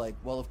 and you're like,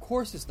 well, of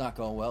course it's not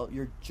going well,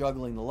 you're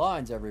juggling the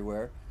lines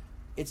everywhere,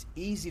 it's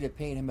easy to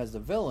paint him as the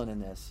villain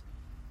in this.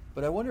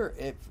 But I wonder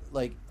if,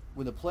 like,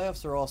 when the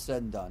playoffs are all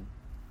said and done,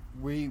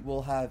 we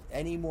will have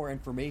any more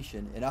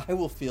information, and I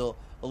will feel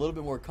a little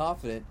bit more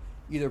confident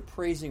either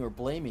praising or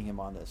blaming him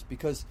on this.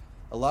 Because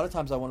a lot of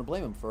times I want to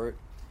blame him for it,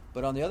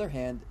 but on the other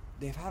hand,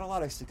 they've had a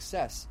lot of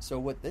success. So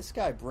what this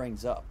guy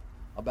brings up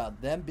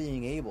about them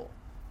being able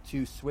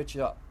to switch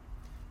up,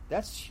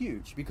 that's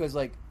huge. Because,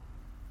 like,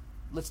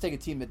 let's take a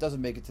team that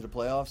doesn't make it to the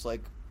playoffs,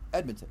 like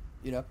Edmonton,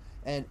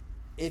 and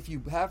if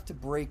you have to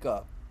break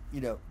up,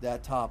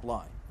 that top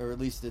line, or at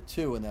least the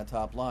two in that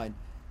top line,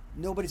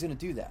 nobody's going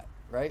to do that,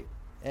 right?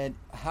 And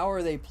how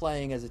are they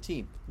playing as a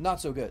team?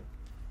 Not so good,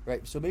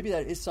 right? So maybe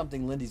that is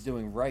something Lindy's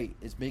doing right,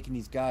 is making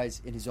these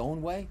guys, in his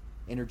own way,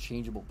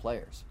 interchangeable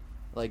players,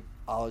 like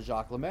a la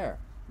Jacques Lemaire.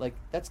 Like,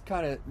 that's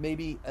kind of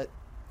maybe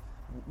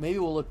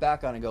we'll look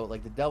back on and go,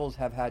 like, the Devils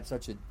have had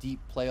such a deep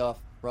playoff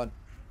run,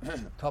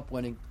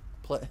 cup-winning,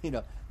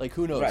 like,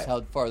 who knows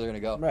how far they're going to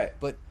go. Right.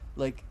 But,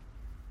 like,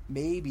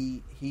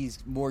 maybe he's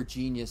more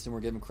genius than we're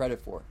giving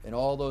credit for. And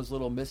all those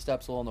little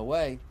missteps along the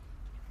way,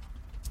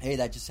 hey,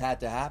 that just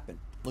had to happen.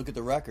 Look at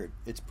the record.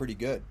 It's pretty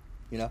good,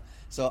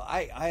 So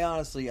I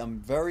honestly, I'm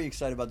very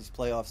excited about these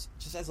playoffs,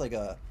 just as like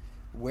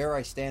where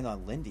I stand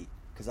on Lindy.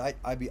 Because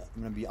I'm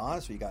going to be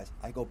honest with you guys,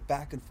 I go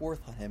back and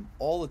forth on him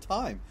all the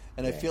time.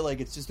 And I feel like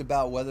it's just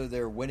about whether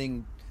they're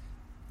winning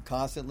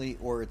constantly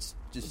or it's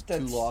just two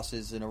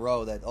losses in a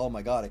row that, oh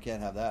my God, I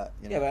can't have that.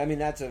 Yeah, but I mean,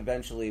 that's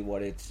eventually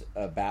what it's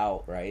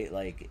about, right?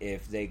 Like,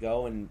 if they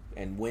go and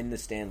win the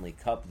Stanley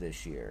Cup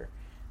this year,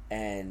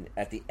 and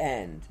at the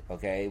end,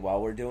 okay,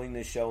 while we're doing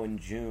this show in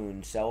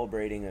June,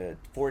 celebrating a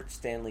 4th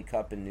Stanley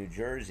Cup in New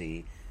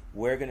Jersey,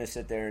 we're going to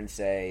sit there and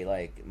say,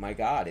 like, my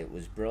God, it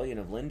was brilliant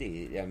of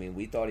Lindy. I mean,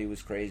 we thought he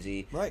was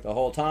crazy the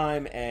whole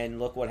time, and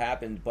look what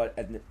happened. But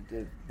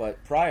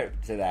prior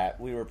to that,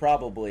 we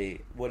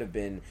would have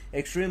been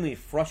extremely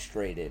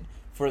frustrated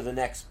for the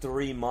next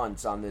 3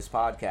 months on this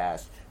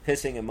podcast,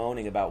 pissing and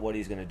moaning about what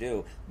he's going to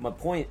do. My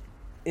point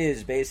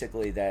is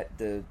basically that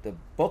the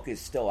book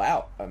is still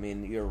out. I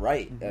mean, you're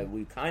right. Mm-hmm.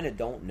 We kind of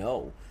don't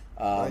know.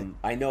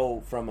 I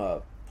know from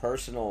a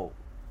personal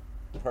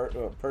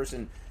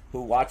person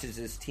who watches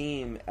this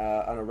team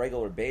on a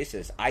regular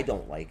basis, I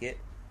don't like it.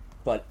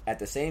 But at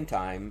the same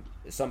time,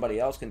 somebody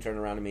else can turn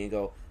around to me and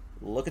go,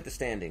 look at the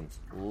standings.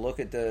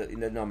 Look at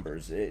the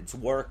numbers. It's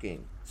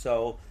working.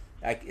 So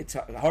it's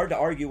hard to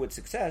argue with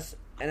success.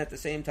 And at the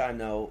same time,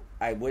 though,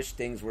 I wish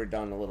things were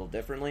done a little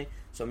differently.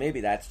 So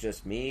maybe that's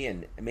just me,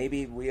 and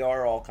maybe we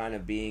are all kind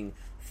of being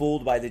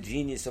fooled by the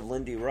genius of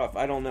Lindy Ruff.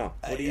 I don't know.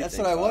 What do you That's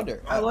think, what I Bob?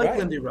 wonder. I like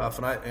Lindy Ruff,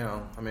 and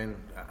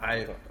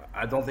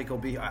I don't think he'll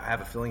be. I have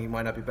a feeling he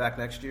might not be back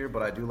next year,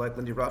 but I do like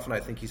Lindy Ruff, and I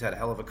think he's had a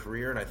hell of a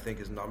career, and I think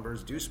his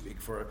numbers do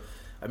speak for.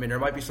 I mean, there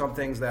might be some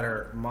things that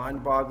are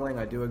mind-boggling.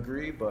 I do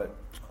agree, but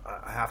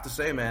I have to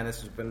say, man,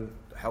 this has been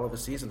a hell of a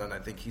season, and I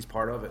think he's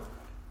part of it.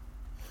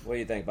 What do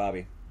you think,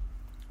 Bobby?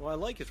 Well, I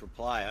like his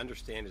reply. I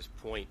understand his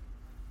point.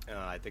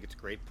 I think it's a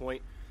great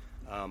point.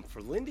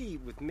 For Lindy,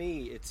 with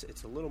me,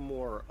 it's a little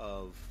more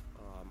of.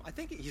 I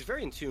think he's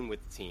very in tune with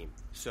the team.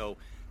 So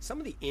some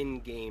of the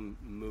in-game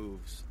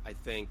moves, I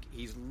think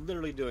he's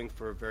literally doing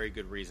for a very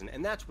good reason,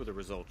 and that's where the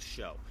results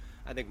show.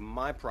 I think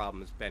my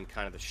problem has been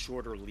kind of the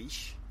shorter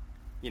leash,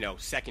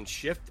 second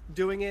shift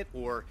doing it,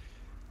 or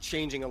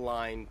changing a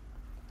line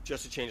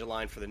just to change a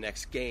line for the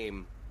next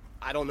game.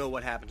 I don't know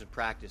what happens in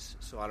practice,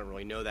 so I don't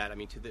really know that. I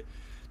mean,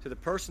 to the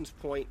person's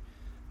point,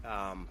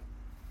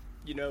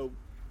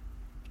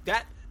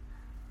 that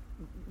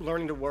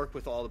learning to work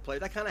with all the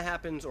players, that kind of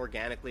happens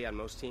organically on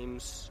most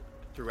teams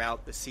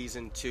throughout the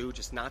season too,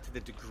 just not to the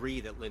degree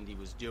that Lindy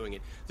was doing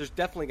it. There's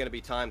definitely going to be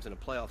times in a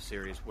playoff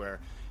series where,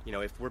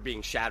 if we're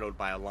being shadowed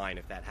by a line,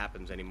 if that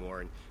happens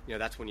anymore, and,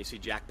 that's when you see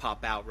Jack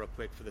pop out real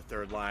quick for the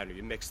third line, or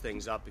you mix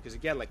things up, because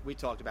again, like we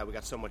talked about, we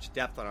got so much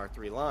depth on our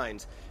 3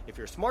 lines. If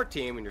you're a smart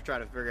team and you're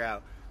trying to figure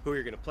out who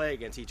you're going to play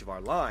against each of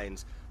our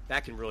lines,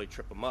 that can really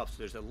trip them up. So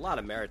there's a lot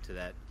of merit to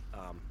that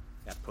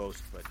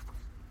post, but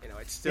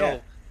it's still. Yeah.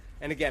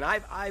 And again,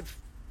 I've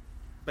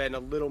been a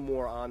little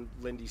more on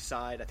Lindy's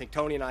side. I think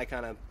Tony and I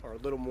kind of are a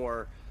little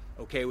more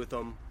okay with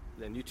them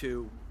than you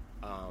two,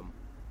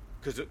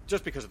 because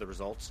of the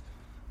results.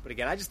 But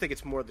again, I just think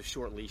it's more the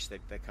short leash that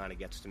kind of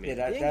gets to me.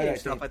 Yeah, the in-game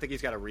stuff, I think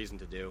he's got a reason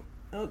to do.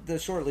 The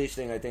short leash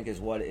thing, I think, is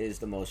what is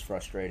the most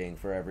frustrating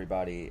for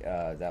everybody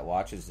that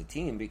watches the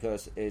team,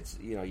 because it's,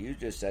 you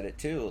just said it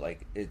too,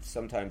 like it's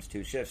sometimes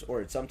 2 shifts, or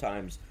it's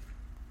sometimes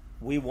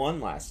we won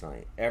last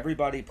night.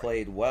 Everybody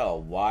played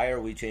well. Why are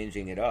we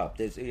changing it up?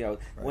 There's,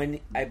 when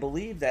I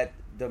believe that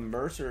the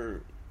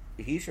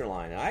Mercer-Heischer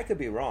line, and I could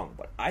be wrong,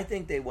 but I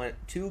think they went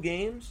 2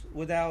 games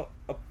without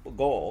a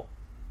goal,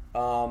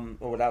 or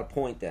without a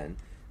point then.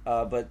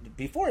 But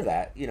before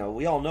that,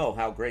 we all know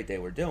how great they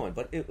were doing.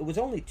 But it was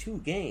only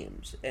 2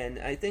 games. And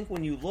I think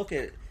when you look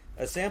at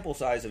a sample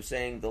size of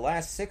saying the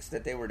last 6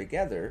 that they were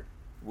together,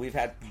 we've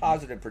had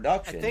positive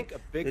production. I think a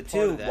big the part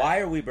 2, of that,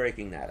 why are we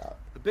breaking that up?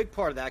 The big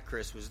part of that,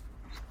 Chris, was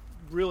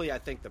really, I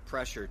think, the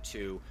pressure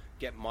to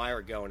get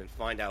Meyer going and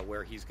find out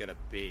where he's going to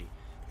be.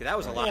 That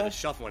was a lot of the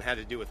shuffle and had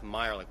to do with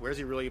Meyer. Like, where's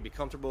he really going to be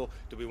comfortable?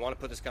 Do we want to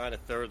put this guy in a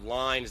third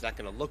line? Is that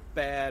going to look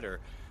bad? Or,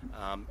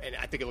 and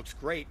I think it looks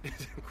great,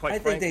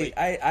 quite frankly.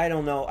 I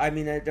don't know. I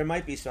mean, there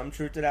might be some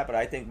truth to that, but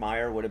I think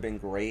Meyer would have been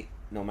great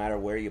no matter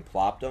where you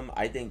plopped him.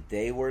 I think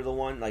they were the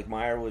one. Like,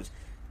 Meyer was.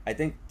 I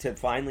think to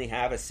finally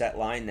have a set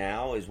line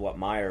now is what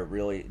Meyer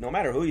really. No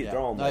matter who you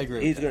throw him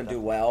with, he's going to do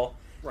well.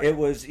 Right. It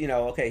was,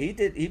 okay,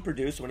 he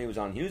produced when he was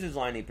on Hughes'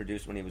 line, he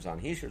produced when he was on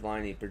Heischer's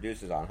line, he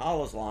produces on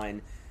Hollow's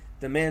line.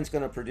 The man's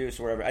going to produce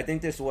wherever. I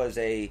think this was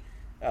I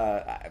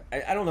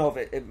don't know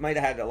if it might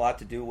have had a lot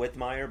to do with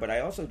Meyer, but I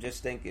also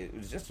just think it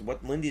was just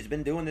what Lindy's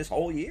been doing this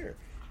whole year,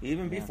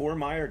 even before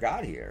Meyer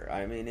got here.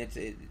 I mean, it's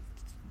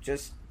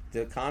just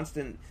the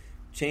constant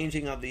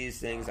changing of these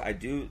things. I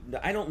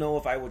don't know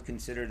if I would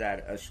consider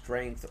that a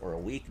strength or a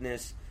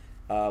weakness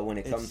when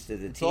it comes to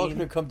the team. It's all going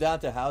to come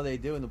down to how they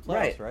do in the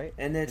playoffs, right?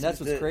 And that's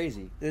what's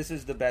crazy. This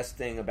is the best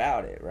thing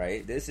about it,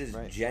 right? This is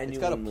genuinely... It's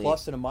got a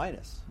plus and a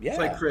minus. Yeah. It's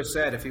like Chris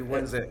said, if he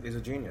wins it, he's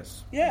a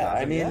genius. Yeah,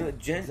 I mean,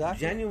 exactly.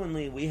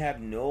 Genuinely, we have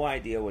no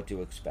idea what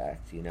to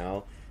expect,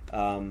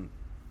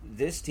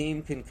 This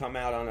team can come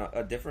out on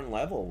a different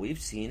level. We've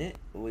seen it.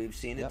 We've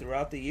seen it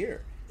throughout the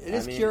year. It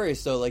is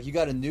curious, though. Like, you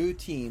got a new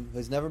team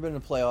who's never been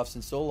in the playoffs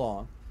in so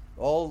long,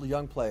 all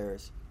young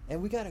players,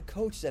 and we got a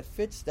coach that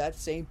fits that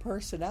same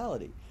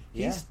personality.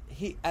 He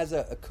as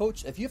a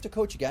coach, if you have to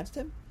coach against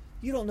him,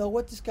 you don't know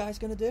what this guy's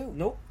going to do.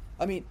 Nope.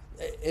 I mean,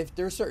 if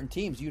there are certain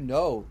teams,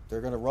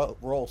 they're going to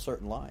roll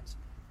certain lines.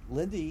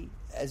 Lindy,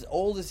 as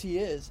old as he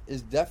is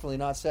definitely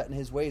not set in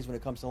his ways when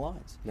it comes to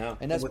lines. No.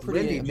 And that's with pretty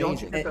Lindy, amazing.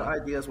 don't you get the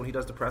ideas when he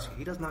does the press?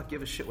 He does not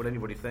give a shit what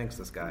anybody thinks,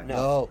 this guy.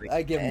 No,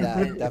 I give him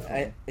that,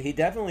 definitely. He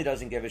definitely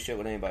doesn't give a shit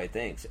what anybody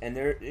thinks. And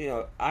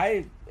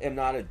I am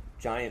not a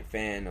giant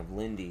fan of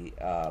Lindy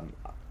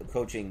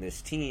coaching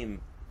this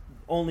team,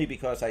 only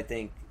because I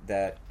think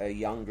that a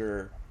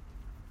younger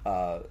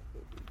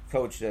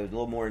coach, a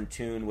little more in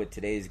tune with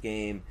today's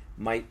game,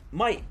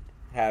 might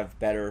have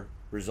better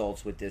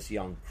results with this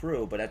young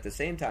crew. But at the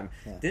same time,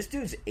 this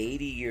dude's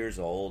 80 years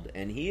old,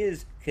 and he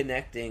is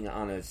connecting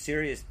on a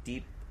serious,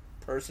 deep,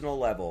 personal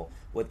level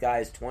with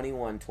guys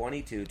 21,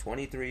 22,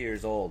 23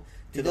 years old.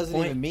 He doesn't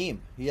even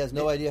meme. He has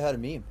no idea how to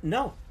meme.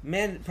 No,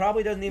 man,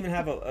 probably doesn't even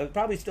have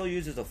probably still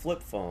uses a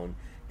flip phone.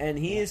 And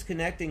he is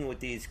connecting with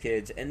these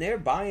kids, and they're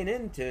buying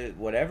into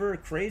whatever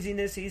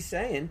craziness he's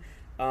saying.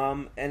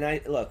 And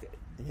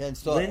he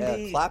installed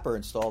Clapper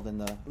installed in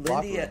the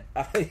Lindy,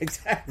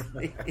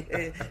 exactly.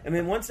 I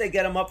mean, once they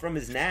get him up from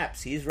his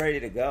naps, he's ready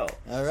to go.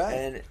 All right.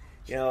 And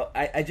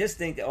I just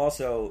think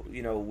also,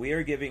 we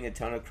are giving a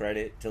ton of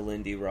credit to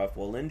Lindy Ruff.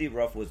 Well, Lindy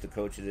Ruff was the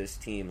coach of this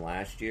team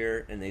last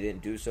year, and they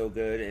didn't do so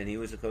good. And he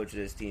was the coach of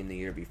this team the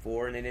year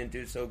before, and they didn't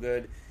do so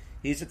good.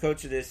 He's the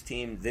coach of this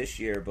team this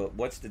year, but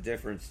what's the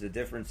difference? The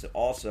difference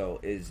also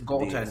is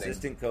the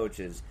assistant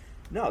coaches.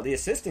 No, the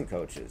assistant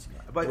coaches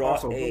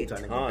brought a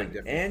ton.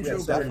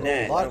 Andrew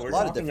Burnett, we're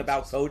talking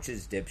about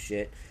coaches,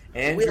 dipshit.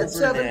 We had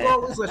 7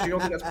 goals last year. You don't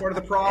think that's part of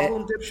the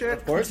problem, dipshit?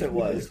 Of course it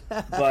was.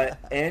 But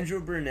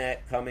Andrew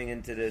Burnett coming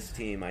into this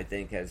team, I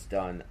think, has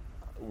done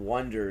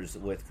wonders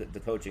with the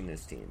coaching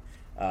this team.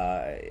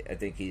 I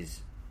think he's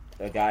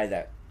a guy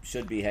that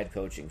should be head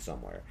coaching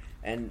somewhere.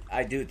 And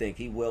I do think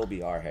he will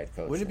be our head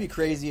coach. Wouldn't it be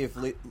crazy if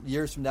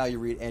years from now you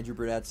read Andrew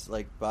Burnett's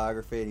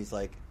biography and he's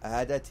like, I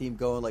had that team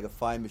going like a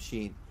fine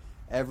machine.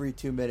 Every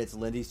 2 minutes,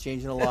 Lindy's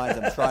changing the lines.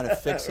 I'm trying to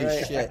fix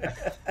his shit.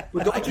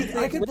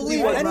 I could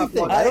believe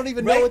anything. I don't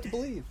even know what to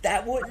believe.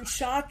 That wouldn't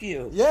shock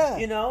you. Yeah.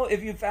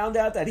 If you found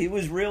out that he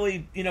was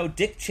really,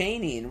 Dick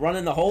Cheney and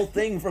running the whole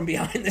thing from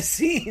behind the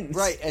scenes.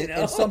 Right,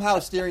 and somehow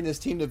steering this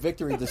team to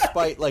victory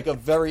despite a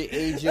very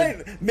aged,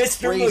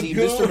 Mr. crazy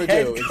Magoo, Mr.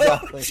 Magoo.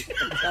 Exactly.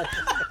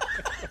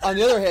 On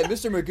the other hand,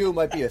 Mr. Magoo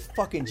might be a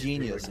fucking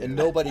genius, and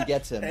nobody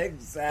gets him.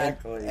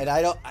 Exactly. And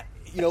I don't...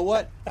 You know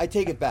what? I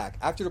take it back.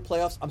 After the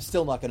playoffs, I'm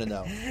still not going to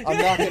know. I'm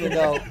not going to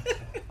know.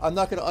 I'm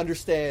not going to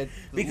understand.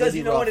 Because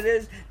you know what it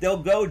is? They'll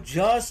go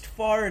just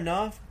far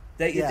enough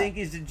that you think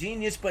he's a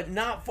genius, but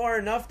not far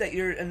enough that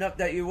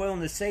you're willing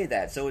to say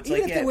that. So it's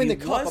even if they win the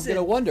cup, I'm going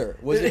to wonder: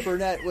 was it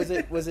Burnett? Was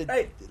it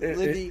right.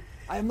 Lindy?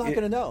 I'm not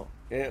going to know.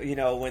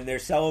 When they're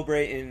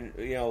celebrating,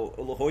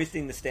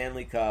 hoisting the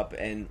Stanley Cup,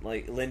 and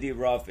Lindy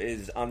Ruff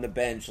is on the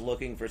bench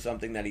looking for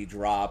something that he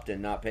dropped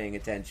and not paying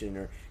attention,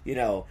 or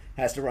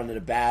has to run to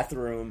the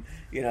bathroom.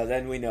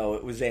 Then we know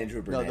it was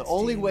Andrew Burnett's No, the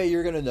only team. way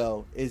you're going to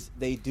know is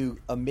they do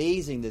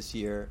amazing this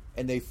year,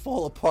 and they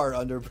fall apart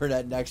under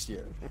Burnett next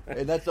year,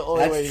 and that's the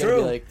only way you're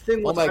going to be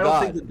like, oh my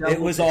god,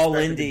 it was all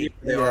Lindy.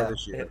 They are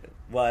this year.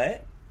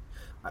 What?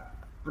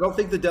 I don't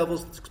think the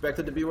Devils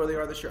expected to be where they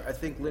are this year. I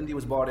think Lindy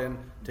was bought in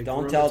to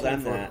don't tell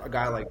them for that a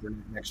guy like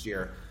Burnett next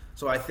year.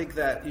 So I think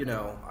that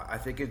I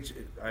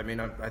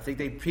think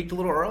they peaked a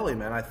little early,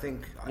 man. I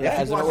think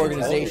as an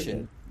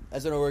organization,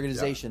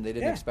 they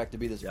didn't expect to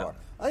be this far.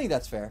 I think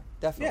that's fair,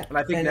 definitely. Yeah. And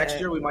I think next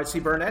year we might see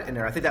Burnett in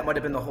there. I think that might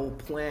have been the whole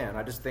plan.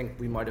 I just think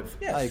we might have.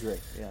 Yeah, I agree.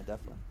 Yeah,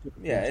 definitely.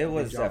 Yeah, it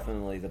was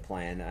definitely the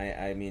plan.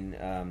 I mean,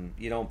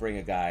 you don't bring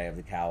a guy of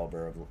the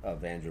caliber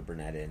of Andrew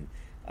Burnett in.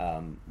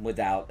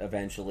 Without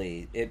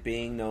eventually it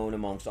being known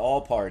amongst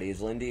all parties,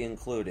 Lindy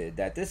included,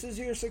 that this is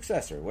your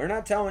successor. We're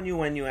not telling you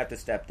when you have to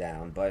step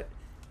down, but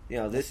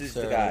this is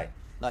the guy.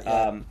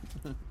 Not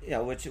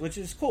yet. Which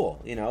is cool,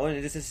 and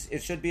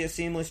it should be a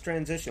seamless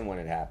transition when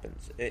it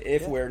happens.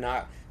 If we're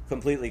not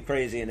completely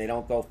crazy and they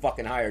don't go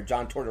fucking hire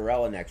John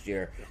Tortorella next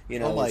year,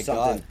 oh my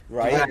something, God.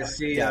 right? You guys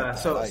see,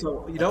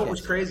 so what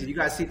was crazy? You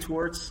guys see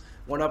Torts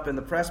went up in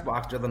the press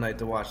box the other night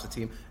to watch the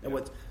team. And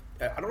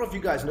I don't know if you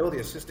guys know the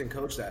assistant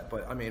coach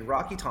but I mean,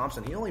 Rocky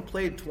Thompson, he only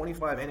played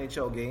 25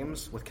 NHL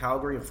games with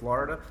Calgary and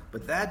Florida.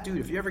 But that dude,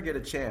 if you ever get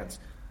a chance,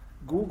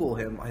 Google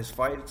him, his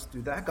fights.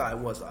 Dude, that guy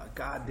was a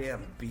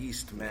goddamn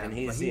beast, man. And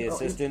he's the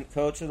assistant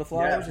coach of the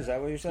Flyers? Yeah. Is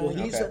that what you're saying?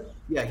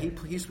 Well,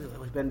 he's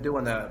been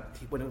doing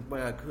when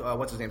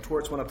what's his name?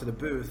 Torts went up to the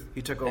booth.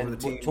 He took over the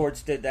team.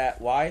 Torts did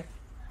that. Why?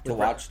 To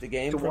watch the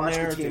game from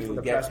there?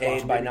 To get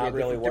paid by not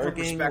really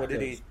working? What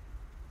did he...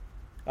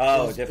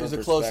 Oh, different. It was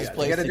the closest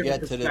place to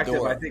get to the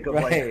door. I think of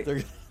right.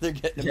 They're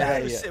getting him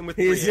out of here.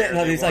 He's sitting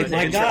there. He's like,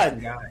 my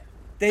God,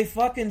 they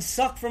fucking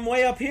suck from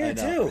way up here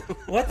too.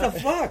 What the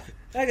fuck?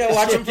 I gotta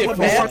watch them from the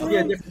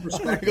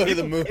bathroom. Go to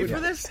the moon. For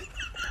this?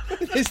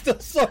 They still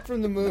suck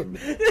from the moon.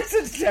 This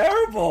is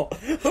terrible.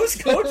 Who's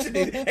coaching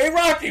these? Hey,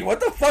 Rocky, what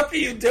the fuck are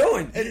you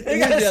doing? They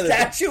got a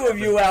statue of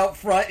you out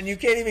front, and you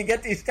can't even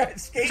get these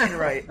guys skating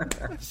right.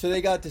 So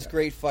they got this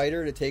great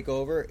fighter to take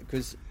over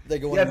because they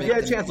go. Yeah, if you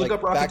had a chance, look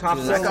up Rocky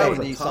Thompson. That guy was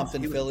a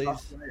something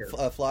Phillies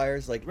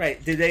Flyers. Like,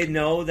 right? Did they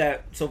know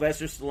that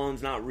Sylvester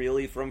Stallone's not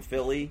really from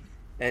Philly?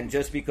 And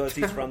just because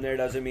he's from there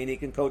doesn't mean he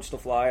can coach the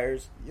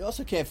Flyers. You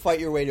also can't fight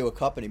your way to a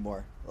cup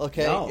anymore.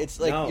 Okay, no, it's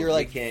like you're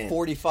like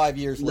 45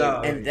 years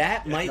later, and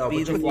that might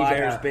be the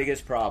Flyers'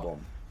 biggest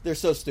problem. They're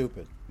so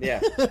stupid.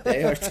 Yeah,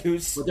 they are too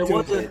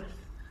stupid.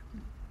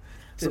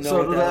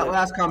 So that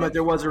last comment,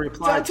 there was a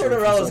reply. John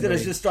Tortorella's going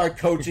to just start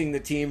coaching the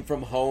team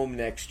from home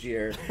next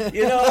year.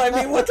 You know, I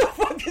mean, what the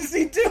fuck is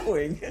he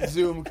doing?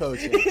 Zoom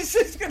coaching. He's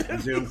just going to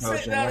be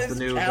sitting on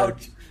his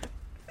couch.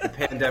 The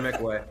pandemic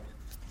way.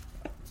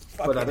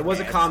 But there was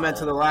a comment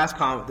to the last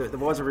comment. There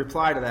was a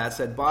reply to that. It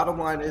said, bottom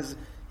line is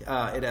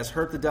it has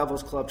hurt the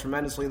Devils club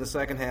tremendously in the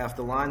second half.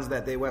 The lines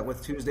that they went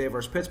with Tuesday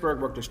versus Pittsburgh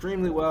worked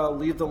extremely well.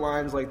 Leave the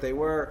lines like they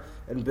were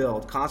and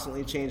build.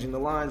 Constantly changing the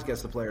lines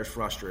gets the players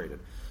frustrated.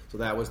 So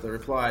that was the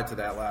reply to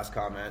that last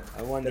comment.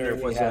 I wonder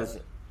if he has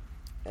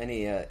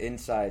any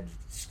inside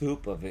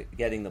scoop of it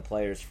getting the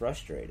players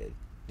frustrated.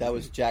 That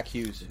was Jack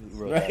Hughes who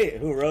wrote that. Right,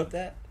 who wrote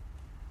that?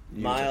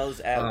 Miles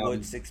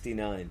Atwood,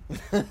 69.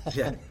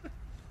 Yeah.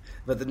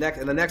 But the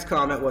next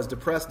comment was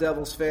depressed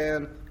Devils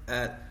fan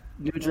at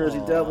New Jersey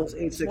Devils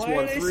 8613.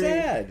 Why are they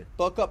sad?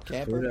 Buck up,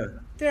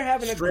 camper. They're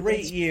having a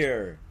great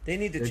year. They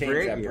need to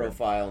change that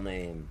profile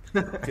name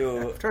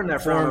to turn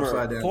that frown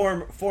upside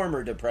down.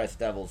 Former depressed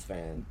Devils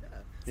fan.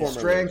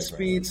 Strength,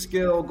 speed,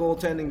 skill,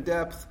 goaltending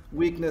depth,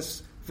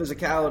 weakness,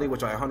 physicality,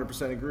 which I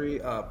 100% agree.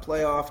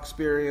 Playoff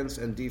experience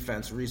and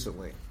defense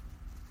recently.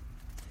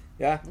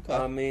 Yeah, okay.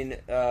 I mean,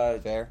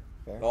 fair,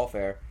 all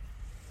fair.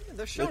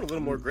 They're showing a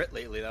little more grit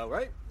lately, though,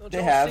 right?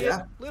 They have,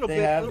 little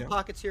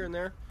pockets here and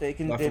there. They've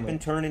been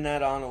turning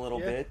that on a little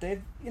bit.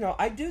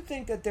 I do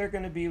think that they're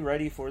going to be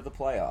ready for the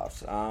playoffs.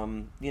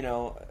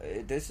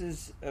 This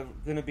is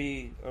going to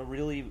be a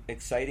really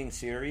exciting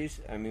series.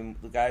 I mean,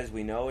 guys,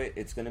 we know it.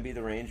 It's going to be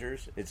the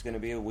Rangers. It's going to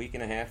be a week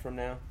and a half from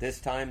now.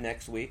 This time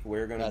next week,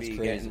 we're going to be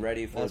getting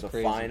ready for the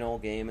final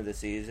game of the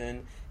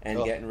season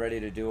and getting ready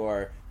to do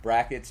our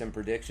brackets and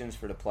predictions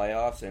for the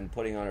playoffs and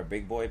putting on our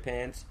big boy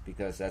pants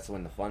because that's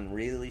when the fun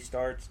really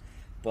starts.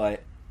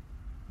 But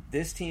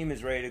this team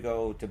is ready to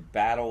go to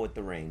battle with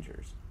the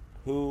Rangers,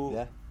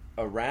 who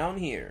around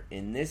here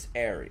in this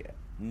area,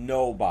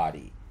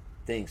 nobody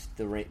thinks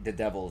the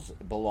Devils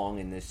belong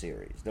in this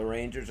series. The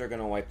Rangers are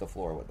going to wipe the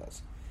floor with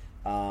us.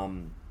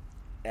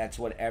 That's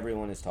what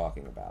everyone is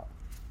talking about.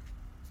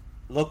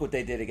 Look what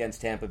they did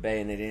against Tampa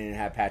Bay, and they didn't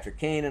have Patrick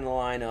Kane in the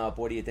lineup.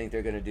 What do you think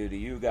they're going to do to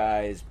you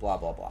guys? Blah,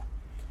 blah, blah.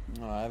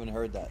 No, I haven't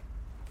heard that.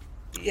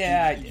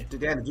 Yeah.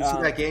 Dan, did you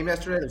see that game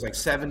yesterday? There was like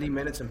 70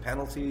 minutes and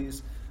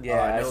penalties.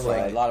 Yeah, I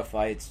saw a lot of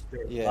fights.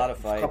 Yeah. A lot of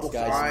fights. A couple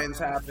fines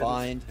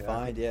happened.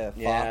 Fined, yeah.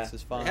 Fox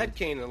is fined. They had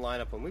Kane in the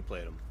lineup when we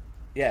played him.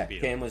 Yeah,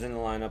 Kane was in the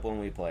lineup when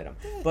we played him.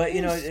 But,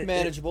 it's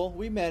manageable.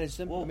 We managed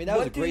him. Well, I mean, that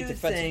was a great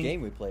defensive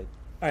game we played.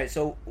 All right,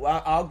 so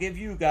I'll give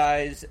you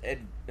guys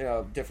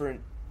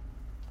different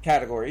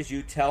categories.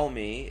 You tell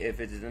me if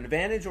it's an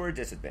advantage or a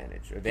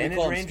disadvantage. Advantage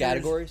Rangers,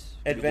 categories?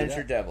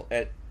 Adventure Devil.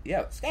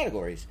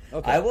 Categories.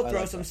 Okay, I will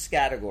throw some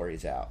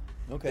categories out.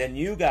 Okay. Then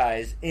you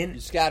guys you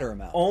scatter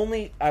them out.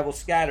 I will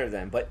scatter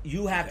them, but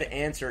you have to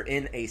answer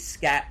in a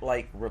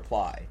scat-like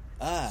reply.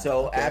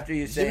 After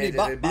you say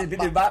like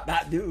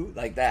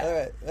that. All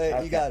right,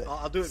 okay. You got it.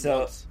 I'll do it. So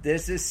once.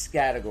 this is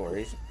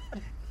categories.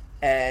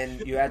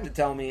 And you have to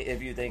tell me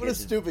if you think what it's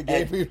a stupid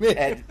game we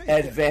made.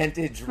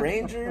 Advantage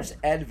Rangers,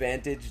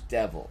 advantage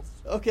Devils.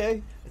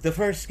 Okay. The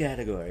first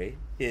category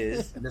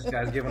is... And this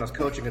guy's giving us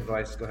coaching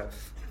advice. Go ahead.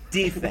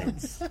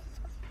 Defense.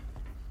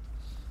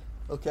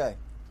 Okay.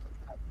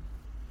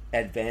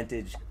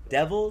 Advantage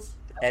Devils,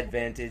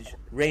 advantage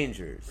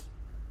Rangers.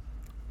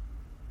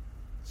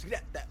 See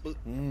that we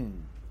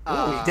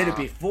did it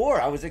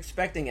before. I was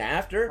expecting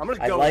after.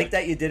 I like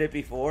that you did it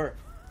before.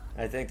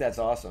 I think that's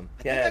awesome.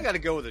 I think I got to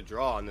go with a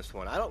draw on this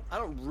one. I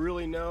don't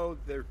really know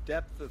their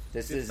depth of.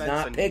 This is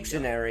not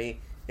Pictionary.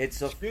 It's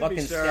a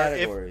fucking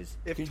categories.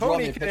 If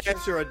Tony can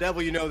answer a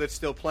Devil that's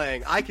still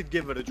playing, I could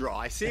give it a draw.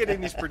 I see it in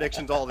these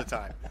predictions all the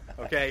time.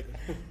 Okay,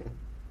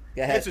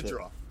 Go ahead. It's a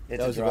draw. It's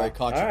that was a very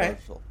draw.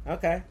 controversial. All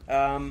right.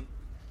 Okay.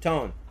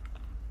 Tone.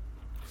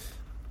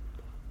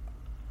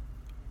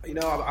 You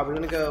know, I'm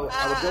going to go.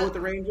 I would go with the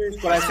Rangers,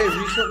 but I say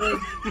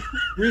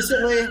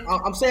recently.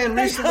 I'm saying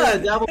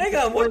recently. Hang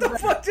on. What the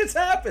fuck just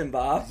happened,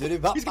 Bob? He's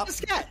got the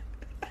scat.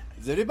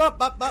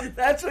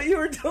 That's what you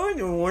were doing.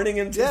 You were warning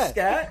him to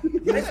scat.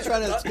 He was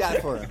trying to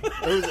scat for him.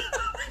 It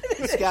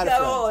was scat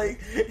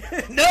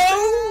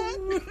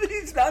no,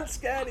 he's not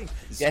scatting.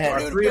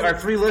 Our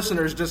three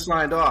listeners just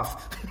signed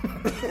off.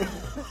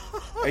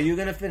 Are you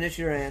going to finish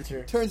your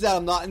answer? Turns out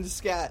I'm not into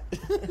scat.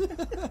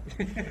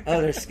 Oh,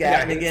 they're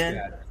scatting again?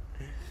 Scat.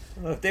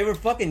 Well, if they were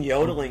fucking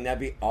yodeling, that'd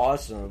be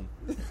awesome.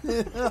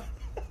 It's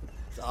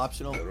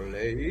optional.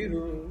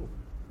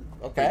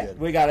 Okay,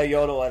 we got a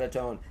yodel at a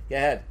Tone. Go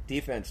ahead.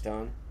 Defense,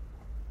 Tone.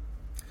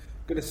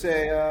 Going to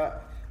say,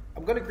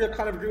 I'm going to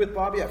kind of agree with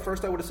Bobby. At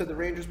first, I would have said the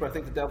Rangers, but I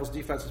think the Devils'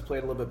 defense has played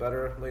a little bit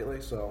better lately.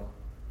 So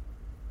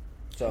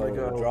a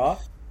draw?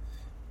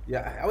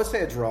 Yeah, I would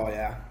say a draw,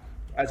 yeah,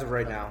 as of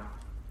right now.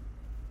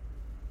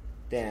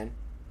 Dan?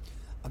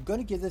 I'm going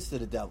to give this to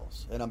the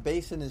Devils, and I'm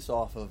basing this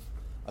off of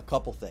a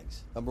couple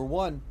things. Number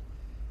one,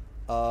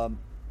 I'll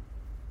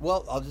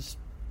just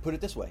put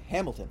it this way.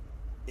 Hamilton.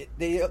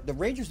 The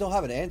Rangers don't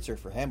have an answer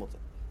for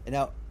Hamilton. And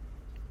now,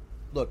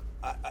 look,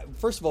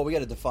 first of all, we got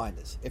to define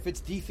this. If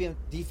it's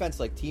defense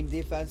like team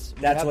defense,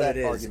 that's what it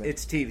is. argument.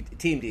 It's team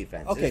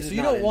defense. Okay, so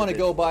you don't want to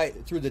go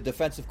through the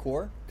defensive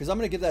core, because I'm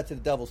going to give that to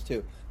the Devils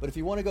too. But if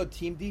you want to go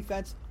team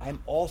defense,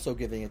 I'm also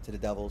giving it to the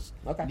Devils.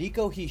 Okay.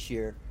 Nico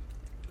Hischier,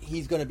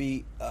 he's going to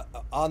be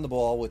on the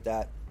ball with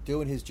that,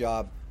 doing his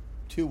job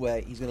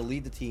two-way. He's going to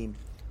lead the team.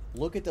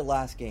 Look at the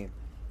last game.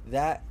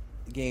 That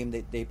game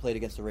that they played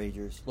against the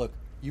Rangers. Look,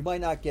 you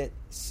might not get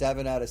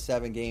 7 out of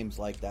 7 games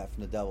like that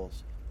from the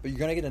Devils, but you're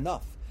going to get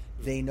enough.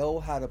 They know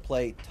how to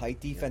play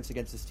tight defense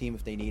against this team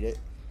if they need it.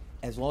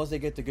 As long as they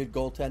get the good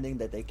goaltending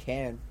that they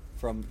can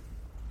from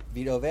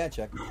Vito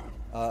Vanchek.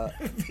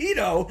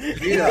 Vito?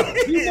 They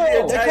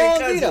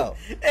call him Vito.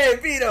 Hey,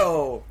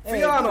 Vito.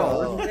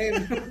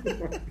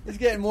 Fiano. He's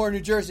getting more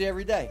New Jersey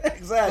every day.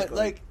 Exactly. But,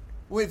 like,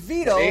 with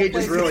Vito, Age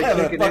is really have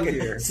a kicking in fucking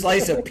here.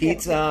 slice of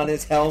pizza on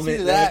his helmet.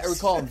 either that or we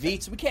call him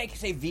Vits. We can't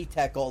say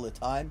Vitek all the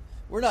time.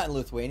 We're not in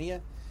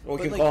Lithuania. Well,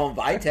 we But, can call him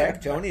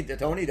Vitek.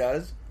 Tony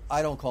does.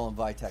 I don't call him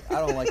Vitek. I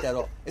don't like that at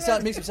all.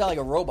 It makes him sound like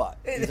a robot.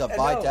 He's a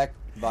Vitek.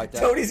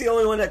 Tony's the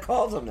only one that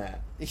calls him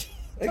that.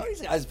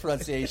 Tony's got his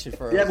pronunciation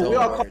for Yeah, his but we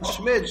own all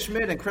call words.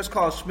 Schmid, and Chris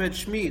calls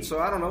Schmid, so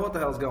I don't know what the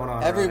hell's going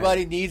on.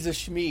 Everybody needs a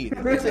Schmied.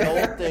 It's an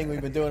old thing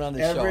we've been doing on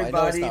this show. I know it's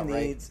Everybody not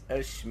right. needs a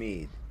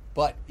Schmied.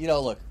 But,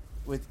 look,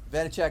 with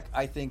Vanacek,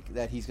 I think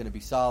that he's going to be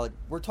solid.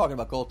 We're talking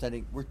about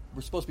goaltending. We're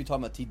supposed to be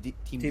talking about team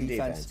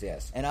defense.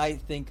 Yes. And I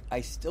think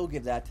I still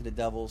give that to the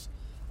Devils.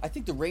 I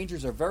think the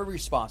Rangers are very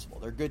responsible.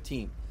 They're a good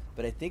team.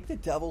 But I think the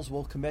Devils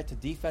will commit to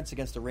defense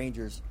against the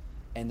Rangers,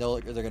 and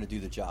they're going to do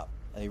the job.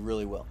 They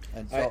really will.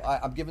 And so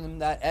I'm giving them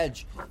that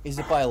edge. Is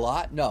it by a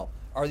lot? No.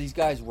 Are these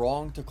guys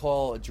wrong to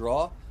call a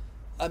draw?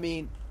 I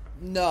mean,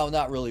 no,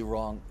 not really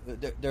wrong.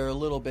 They're a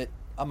little bit,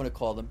 I'm going to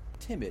call them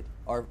timid,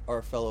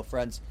 our fellow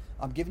friends.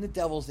 I'm giving the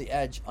Devils the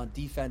edge on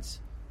defense,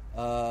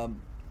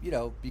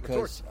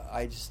 because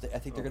I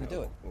think they're going to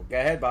do it. Well, go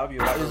ahead, Bob.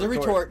 There's a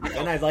retort.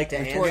 And I'd like to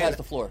retort has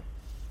the floor.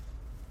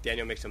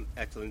 Daniel makes some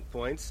excellent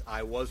points.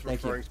 I was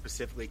referring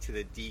specifically to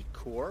the D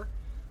core,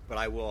 but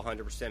I will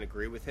 100%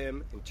 agree with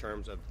him in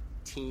terms of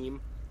team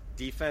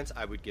defense.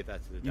 I would give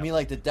that to the Devils. You mean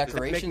like the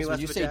decorations?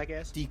 When you say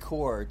jackass?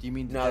 decor, do you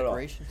mean the Not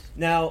decorations?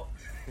 Now,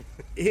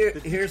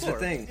 here's the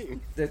thing.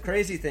 The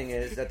crazy thing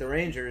is that the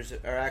Rangers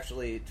are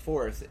actually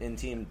 4th in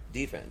team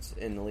defense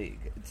in the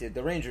league.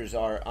 The Rangers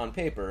are, on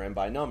paper and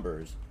by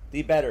numbers,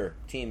 the better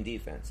team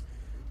defense.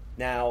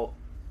 Now,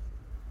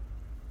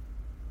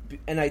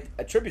 and I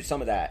attribute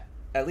some of that,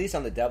 at least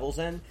on the Devils'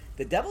 end.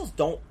 The Devils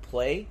don't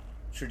play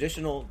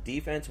traditional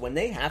defense. When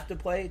they have to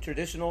play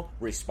traditional,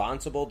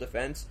 responsible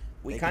defense,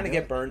 we kind of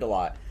get burned a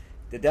lot.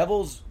 The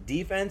Devils'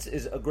 defense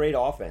is a great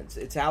offense.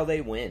 It's how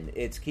they win.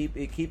 It's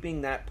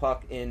keeping that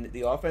puck in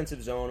the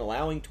offensive zone,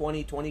 allowing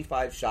 20,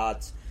 25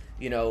 shots,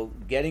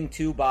 getting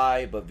 2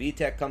 by, but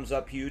Vitek comes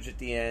up huge at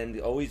the end.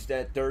 Always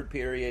that third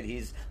period,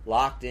 he's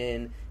locked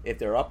in. If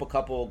they're up a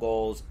couple of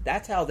goals,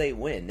 that's how they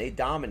win. They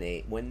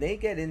dominate. When they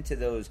get into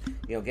those,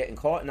 getting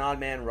caught in odd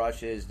man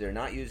rushes, they're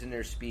not using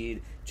their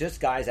speed, just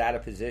guys out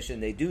of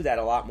position. They do that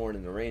a lot more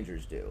than the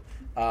Rangers do.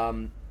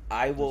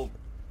 I will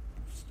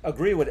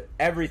agree with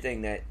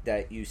everything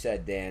that you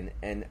said, Dan,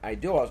 and I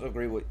do also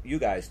agree with you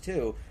guys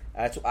too.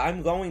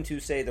 I'm going to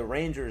say the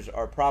Rangers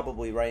are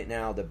probably right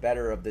now the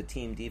better of the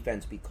team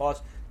defense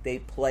because they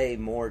play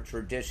more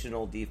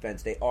traditional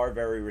defense. They are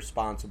very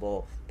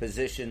responsible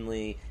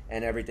positionally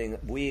and everything.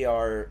 We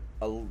are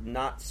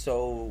not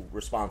so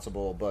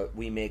responsible, but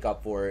we make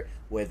up for it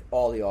with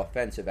all the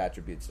offensive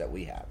attributes that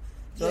we have.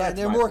 So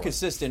they're more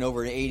consistent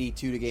over an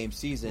 82-game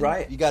season.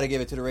 Right. You got to give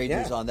it to the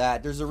Rangers on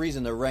that. There's a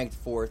reason they're ranked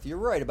 4th. You're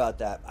right about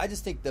that. I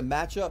just think the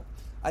matchup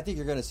I think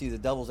you're going to see the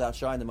Devils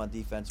outshine them on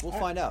defense. We'll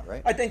find out,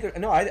 right? I think you're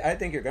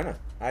gonna.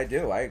 I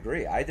do. I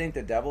agree. I think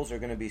the Devils are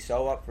going to be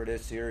so up for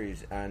this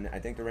series, and I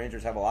think the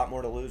Rangers have a lot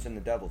more to lose than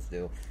the Devils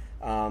do.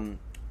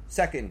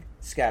 Second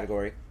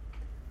category,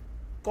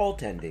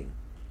 goaltending.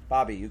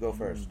 Bobby, you go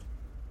first.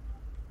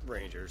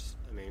 Rangers.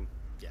 I mean,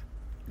 yeah.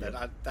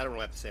 I don't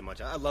really have to say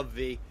much. I love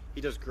V. He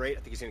does great.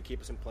 I think he's going to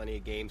keep us in plenty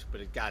of games, but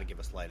it's got to give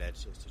us light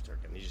edge to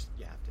Shesterkin.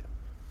 You have to.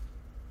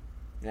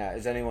 Yeah.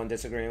 Is anyone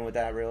disagreeing with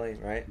that? Really?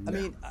 Right? I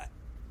mean,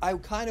 I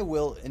kind of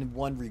will in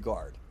one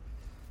regard.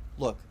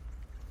 Look,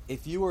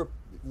 if you were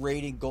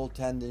rating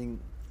goaltending,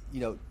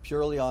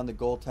 purely on the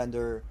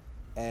goaltender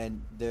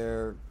and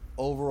their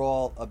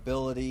overall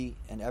ability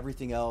and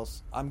everything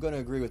else, I'm going to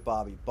agree with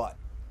Bobby. But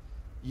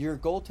your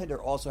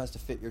goaltender also has to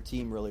fit your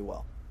team really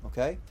well,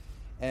 okay?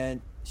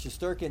 And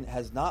Shesterkin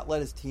has not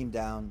let his team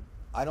down.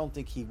 I don't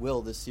think he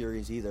will this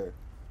series either.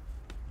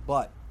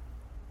 But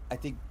I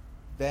think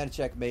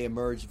Vanacek may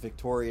emerge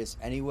victorious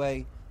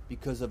anyway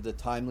because of the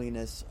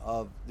timeliness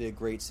of the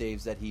great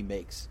saves that he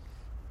makes.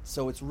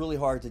 So it's really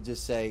hard to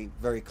just say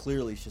very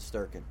clearly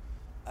Shesterkin.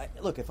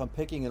 Look, if I'm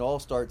picking an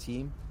all-star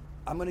team,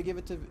 I'm going to give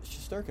it to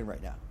Shesterkin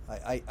right now.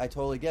 I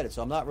totally get it.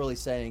 So I'm not really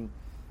saying,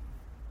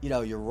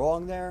 you're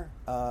wrong there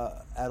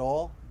at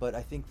all. But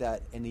I think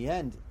that in the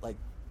end, like,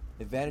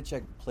 if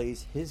Vanacek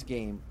plays his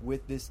game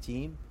with this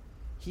team,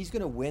 he's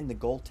going to win the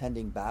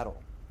goaltending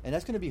battle. And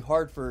that's going to be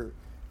hard for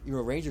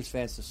Rangers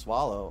fans to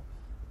swallow.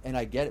 And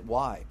I get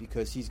why,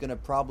 because he's going to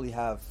probably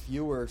have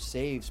fewer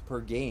saves per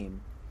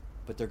game,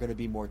 but they're going to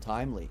be more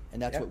timely. And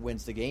that's what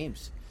wins the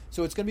games.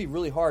 So it's going to be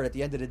really hard at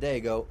the end of the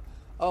day to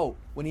go,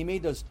 when he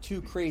made those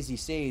two crazy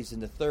saves in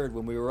the third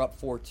when we were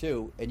up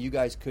 4-2 and you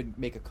guys couldn't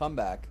make a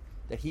comeback,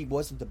 that he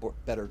wasn't the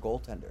better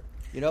goaltender.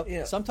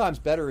 Sometimes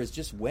better is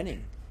just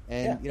winning.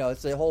 And,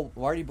 it's the whole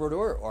Marty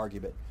Brodeur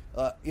argument.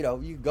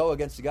 You go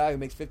against a guy who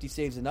makes 50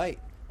 saves a night,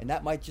 and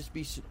that might just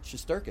be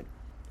Shesterkin,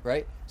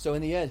 right? So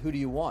in the end, who do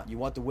you want? You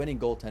want the winning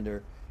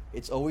goaltender.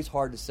 It's always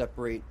hard to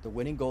separate the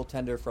winning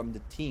goaltender from the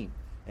team.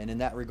 And in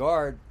that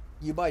regard,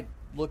 you might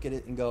look at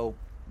it and go,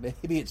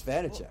 maybe it's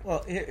Vanacek.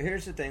 Well,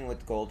 here's the thing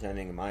with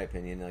goaltending, in my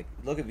opinion. Like,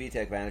 look at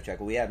Vitek Vanacek.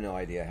 We have no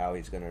idea how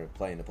he's going to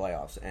play in the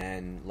playoffs.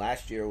 And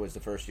last year was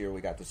the first year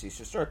we got to see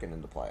Shesterkin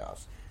in the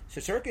playoffs.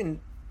 Shesterkin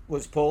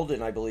was pulled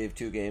in, I believe,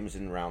 2 games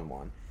in round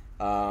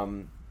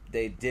 1.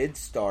 They did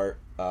start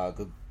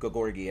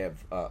Gagorgiev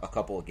a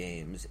couple of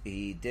games.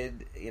 He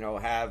did,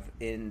 have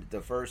in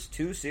the first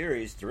 2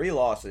 series 3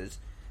 losses,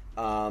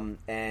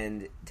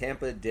 and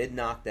Tampa did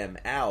knock them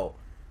out.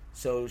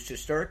 So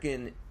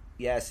Shesterkin,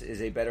 yes,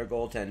 is a better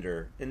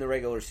goaltender in the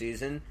regular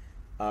season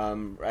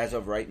as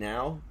of right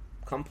now.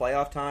 Come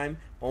playoff time,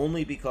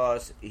 only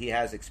because he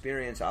has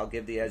experience, I'll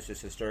give the edge to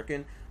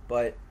Shesterkin,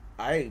 but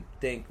I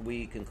think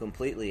we can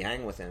completely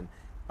hang with him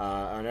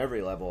on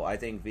every level. I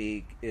think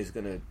V is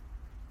going to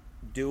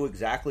do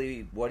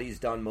exactly what he's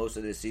done most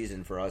of this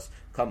season for us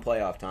come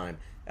playoff time.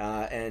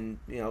 And,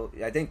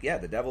 I think,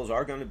 the Devils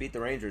are going to beat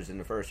the Rangers in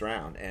the first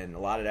round, and a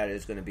lot of that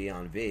is going to be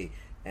on V.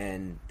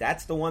 And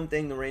that's the one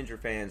thing the Ranger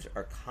fans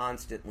are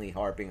constantly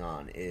harping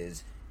on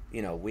is,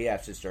 we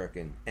have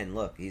Shesterkin, and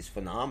look, he's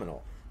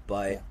phenomenal.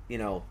 But,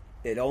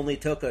 it only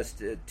took us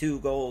 2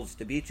 goals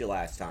to beat you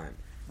last time.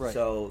 Right.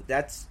 So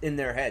that's in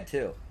their head,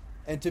 too.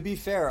 And to be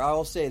fair, I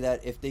will say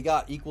that if they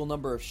got equal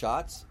number of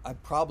shots, I'm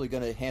probably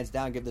going to hands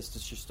down give this to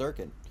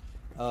Shesterkin,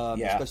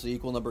 especially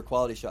equal number of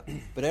quality shots.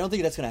 But I don't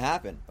think that's going to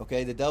happen.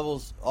 Okay, the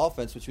Devils'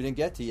 offense, which we didn't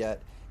get to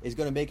yet, is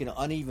going to make an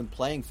uneven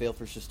playing field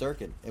for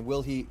Shesterkin. And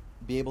will he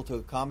be able to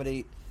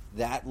accommodate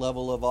that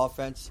level of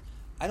offense?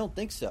 I don't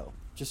think so.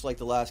 Just like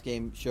the last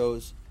game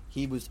shows,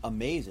 he was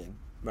amazing,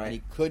 and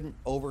he couldn't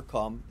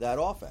overcome that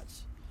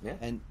offense. Yeah.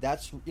 And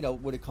that's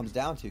what it comes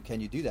down to.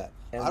 Can you do that?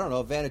 And I don't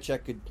know if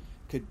Vanacek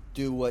could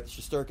do what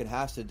Shesterkin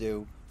has to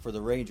do for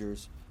the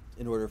Rangers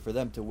in order for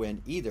them to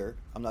win either.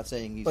 I'm not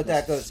saying he's. But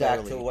that goes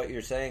back to what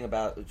you're saying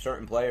about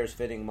certain players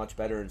fitting much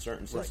better in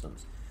certain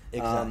systems. Right.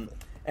 Exactly.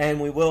 And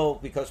we will,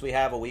 because we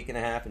have a week and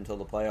a half until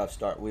the playoffs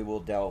start, we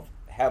will delve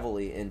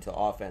heavily into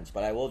offense.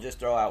 But I will just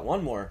throw out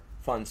one more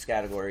fun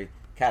category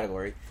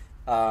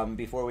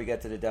before we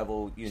get to the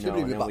Devil, and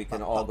then we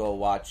can all go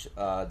watch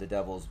the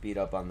Devils beat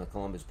up on the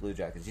Columbus Blue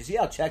Jackets. You see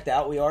how checked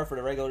out we are for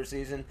the regular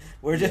season?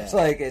 We're just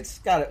like,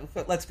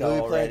 let's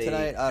go already.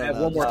 Tonight? I have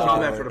one more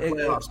comment for the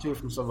playoffs, too,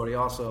 from somebody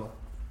also.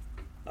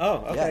 Oh,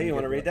 okay. Yeah, you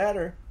want to read that?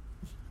 Or?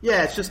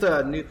 Yeah, it's just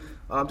a new...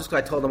 just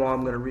I told them all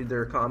I'm going to read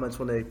their comments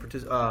when they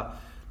participate.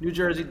 New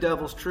Jersey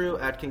Devils True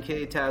at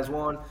Kincaid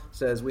Taz1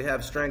 says, we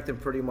have strength in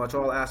pretty much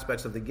all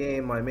aspects of the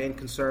game. My main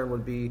concern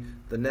would be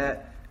the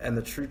net, and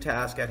the true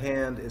task at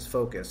hand is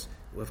focus.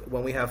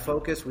 When we have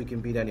focus, we can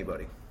beat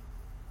anybody.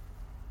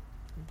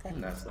 Okay.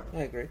 And that's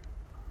I agree.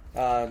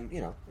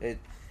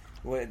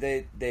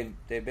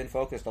 They've been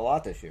focused a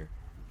lot this year.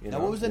 Now,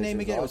 what was the name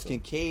again? Awesome. It was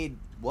Kincaid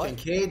what?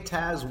 Kincaid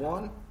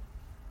Taz1.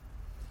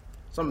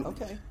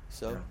 Okay.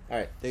 So, all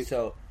right.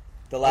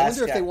 The I last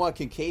wonder if guy, they want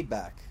Kincaid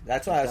back.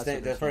 That's what I was That's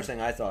thinking. what The first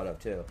thing I thought of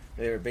too.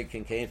 They were a big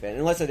Kincaid fan,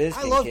 unless it is.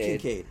 I Kincaid. love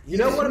Kincaid. You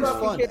know what He's about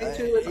fun. Kincaid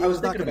too? He I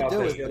was not thinking gonna about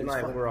do this it, the other but night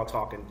it's when fun. we were all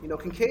talking. You know,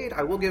 Kincaid,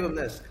 I will give him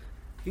this.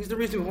 He's the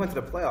reason we went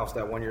to the playoffs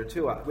that one year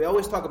too. We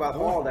always talk about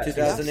Hall that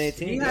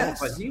 2018. He had,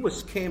 but he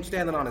came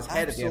standing on his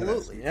head at the end of that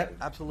Absolutely. season. Yep,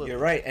 Absolutely. You're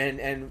right,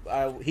 and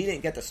he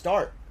didn't get the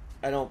start.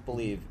 I don't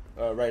believe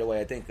right away.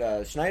 I think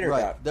Schneider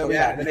Right. got. That-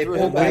 Yeah, they and they threw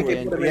pulled him back back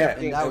in. in, Yeah,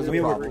 and that was a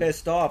we were problem.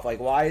 pissed off. Like,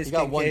 why is He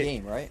got one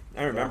Kincaid- game, right?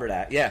 I remember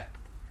that. Yeah.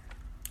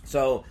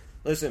 So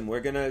listen,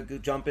 we're gonna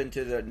jump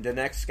into the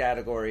next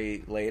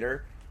category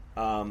later.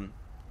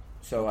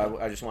 So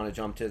I just want to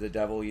jump to the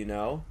Devil You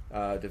Know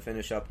to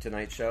finish up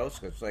tonight's show.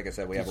 Because, like I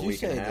said, we have a Did you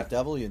week and say a the half.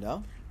 devil you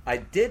know? I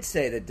did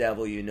say the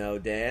Devil You Know,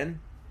 Dan.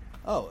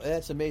 Oh,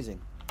 that's amazing.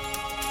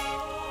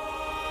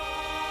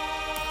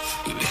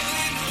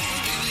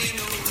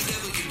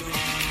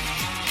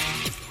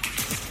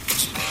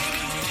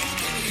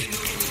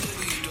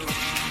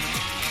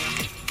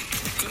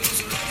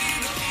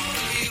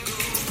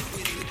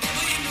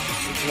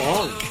 It's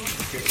long.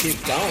 Just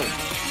keep going.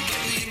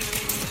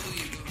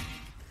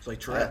 It's like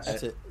Tourette's.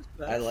 That's it.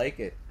 I like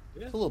it.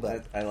 It's a little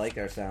bit. I like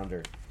our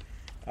sounder.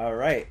 All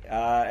right,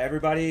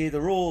 everybody.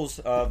 The rules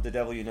of the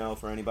Devil You Know,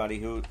 for anybody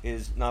who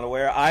is not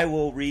aware, I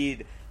will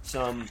read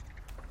some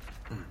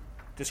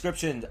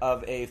description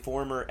of a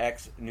former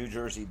ex-New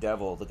Jersey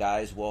Devil. The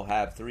guys will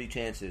have 3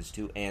 chances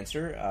to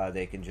answer.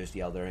 They can just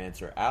yell their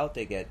answer out.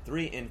 They get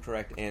 3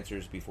 incorrect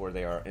answers before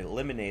they are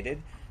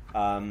eliminated.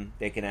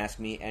 They can ask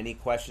me any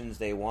questions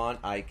they want.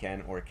 I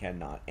can or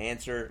cannot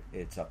answer.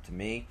 It's up to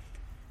me.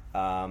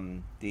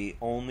 The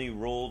only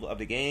rule of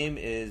the game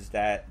is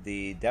that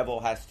the Devil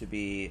has to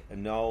be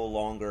no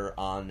longer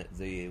on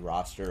the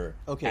roster.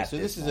 Okay, so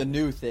this is a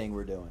new thing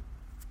we're doing.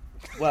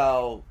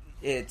 Well,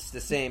 it's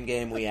the same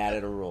game. We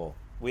added a rule.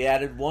 We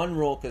added one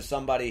rule because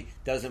somebody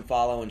doesn't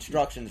follow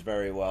instructions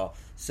very well.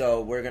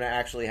 So we're going to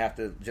actually have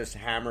to just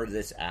hammer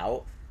this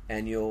out,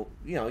 and you'll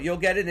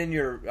get it in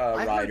your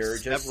rider.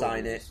 Just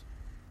sign it.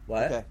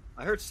 What? Okay.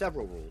 I heard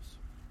several rules.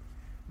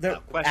 They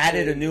Questions,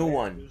 added a new answers.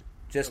 one.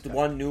 Just Okay.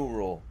 one new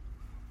rule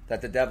that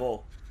the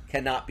Devil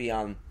cannot be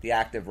on the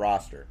active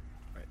roster.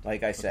 Right.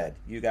 Like I said,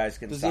 you guys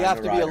can. Does sign he have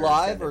the to be rider and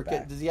alive, send it or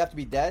back. does he have to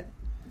be dead?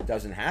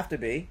 Doesn't have to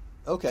be.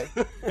 Okay.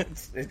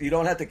 You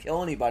don't have to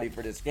kill anybody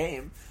for this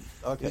game.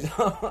 Okay.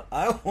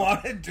 I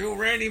want to do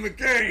Randy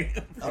McKay.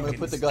 I'm gonna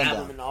put the gun Stab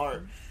down. him in the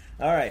heart.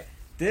 All right.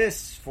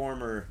 This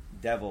former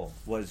Devil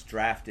was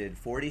drafted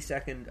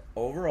 42nd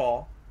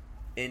overall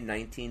in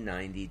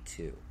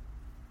 1992.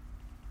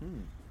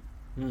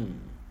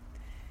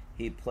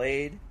 He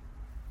played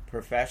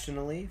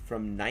professionally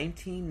from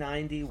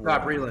 1991.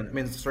 Scott Breland. I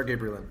mean, Sergey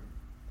Breland.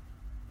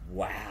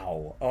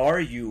 Wow.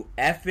 Are you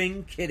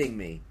effing kidding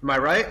me? Am I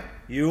right?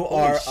 You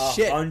Holy are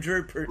shit.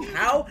 100%.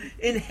 How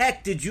in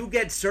heck did you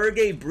get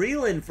Sergey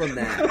Breland from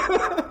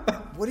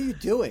that? What are you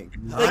doing?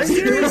 Like,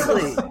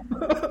 seriously.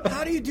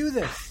 How do you do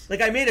this?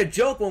 Like, I made a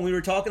joke when we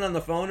were talking on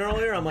the phone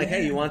earlier. I'm like,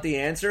 hey, you want the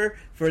answer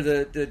for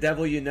the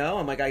Devil You Know?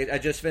 I'm like, I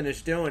just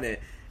finished doing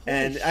it.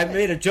 And I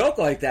made a joke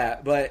like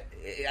that, but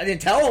I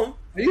didn't tell him.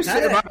 You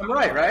said I'm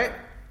right, right?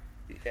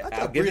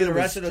 I'll give you the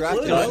rest of the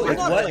drafted clues. early. Like, I'm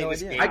not what- playing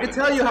this game. I can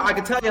tell you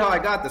how I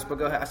got this, but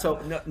go ahead. So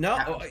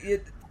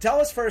tell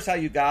us first how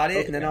you got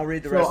it, and then I'll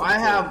read the rest So of the I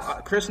have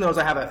clues. Chris knows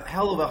I have a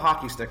hell of a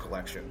hockey stick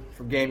collection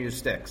from game used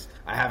sticks.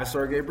 I have a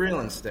Sergey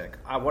Breland stick.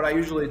 What I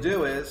usually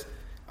do is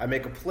I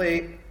make a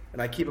plate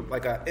and I keep it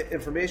like a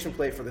information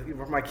plate for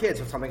my kids.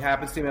 If something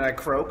happens to me and I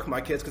croak,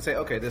 my kids can say,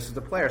 "Okay, this is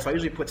the player." So I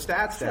usually put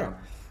stats down.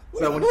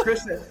 So when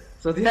Chris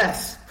said,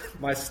 yes,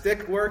 my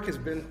stick work has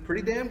been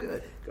pretty damn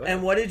good. Go ahead.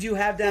 And what did you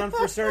have down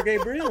for Sergey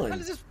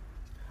Breland?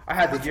 I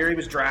had the year he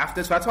was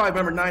drafted, so that's how I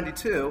remember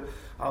 '92.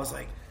 I was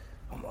like,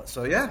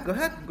 so yeah, go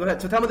ahead.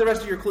 So tell me the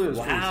rest of your clues.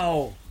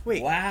 Wow.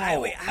 Wait,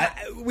 Wow.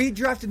 we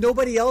drafted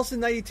nobody else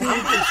in '92. You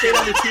stayed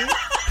on the team.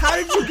 How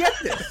did you get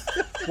this?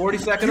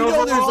 42nd You know,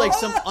 overall. there's like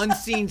some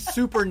unseen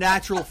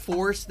supernatural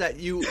force that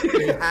you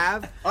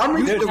have.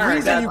 I'm The retired,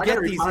 reason Dad. you I get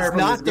gotta these retire is from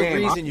not this the game.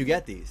 reason you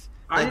get these.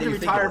 I need to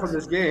retire from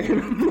this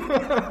game.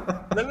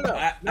 No.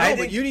 I but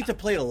think- you need to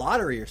play the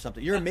lottery or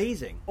something. You're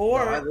amazing.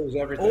 Or, I lose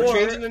everything. We're or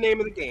changing the name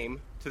of the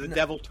game to the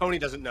Devil Tony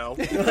doesn't know.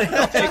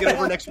 I'll take it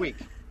over next week.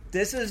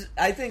 this is,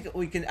 I think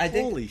we can, I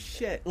think, Holy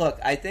shit! look,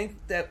 I think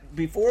that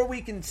before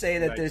we can say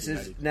that this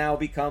has 1992. now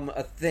become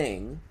a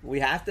thing, we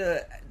have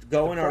to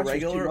go in our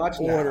pressure's too regular much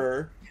now.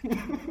 order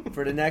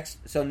for the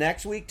next. So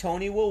next week,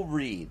 Tony will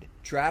read.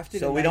 Drafted.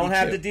 So in we don't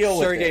have 92. to deal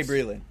with Sergey this.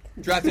 Breland.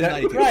 Drafted in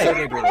 '92. Right.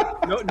 Sergey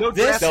Breland. No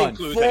This drafting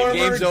clues. former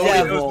anymore. Game's over.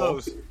 devil,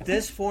 Knows those.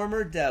 this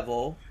former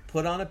devil,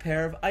 put on a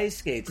pair of ice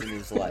skates in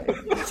his life.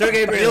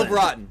 Sergey Neil Breland.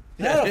 Broughton.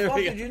 How the There fuck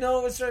we go. did you know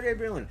it was Sergey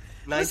Breland?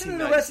 Listen to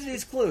the 1990. rest of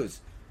these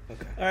clues.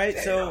 All right,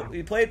 so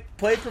he played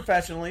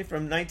professionally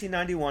from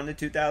 1991 to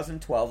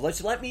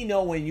 2012. Let me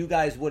know when you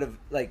guys would have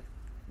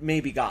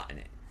maybe gotten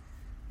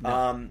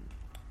it.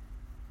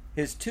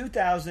 His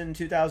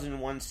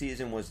 2000-2001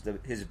 season was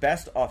his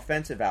best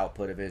offensive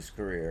output of his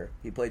career.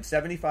 He played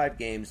 75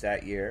 games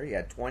that year. He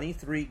had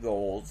 23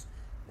 goals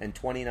and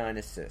 29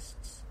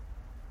 assists.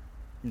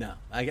 No,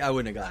 I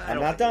wouldn't have got it. I'm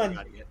not done.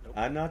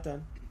 I'm not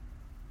done.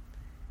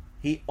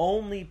 He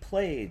only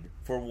played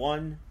for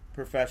one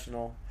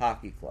professional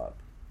hockey club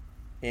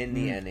in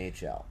the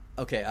NHL.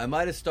 Okay, I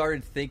might have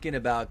started thinking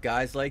about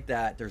guys like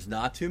that. There's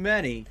not too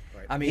many.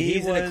 Right. I mean,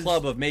 he's in a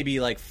club of maybe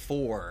like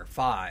 4 or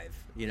 5.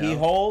 You know, he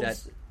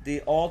holds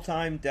the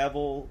all-time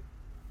Devil.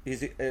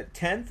 He's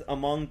 10th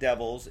among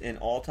Devils in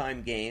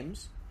all-time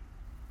games.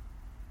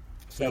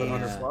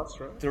 700 plus,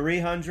 right?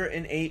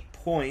 308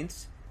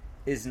 points.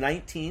 Is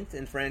 19th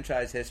in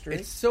franchise history.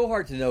 It's so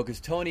hard to know because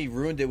Tony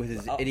ruined it with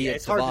his idiot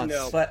it's hard to savants.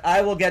 know. But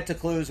I will get to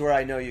clues where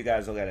I know you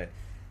guys will get it.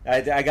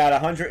 I got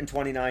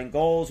 129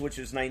 goals, which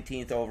is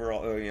 19th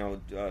overall.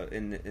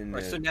 In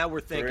Right, so now we're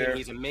thinking career.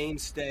 he's a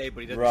mainstay, but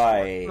he doesn't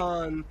Right. score a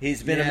ton.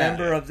 He's been a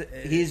member of.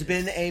 He's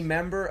been a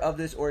member of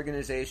this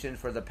organization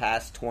for the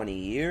past 20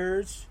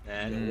 years,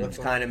 which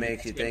kind of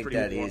makes you think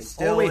that he's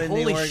still in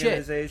holy the shit!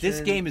 organization. This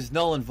game is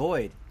null and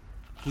void.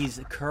 He's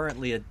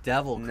currently a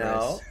Devil, Chris.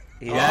 No.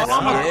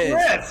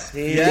 Yes,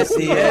 he is. Yes,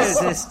 he is.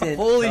 Assistant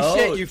Holy coach.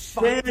 shit! You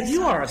fucking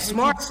You are a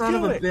smart son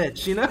of a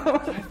bitch, you know?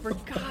 I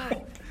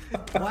forgot.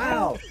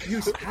 Wow.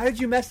 How did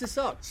you mess this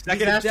up? Second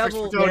He's a asterisk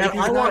Devil. for Tony. He's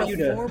I not want a you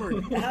to-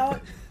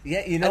 forward.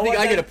 Yeah, you know I think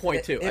what? I get a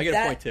point, too. I get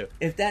a point, too.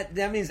 If that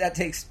means that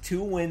takes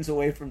 2 wins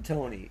away from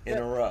Tony in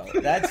a row.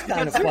 That's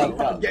kind of fucked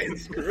up. Getting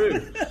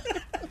screwed.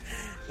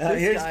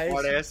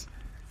 Smart ass.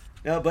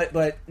 No, but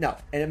no,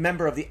 and a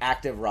member of the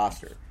active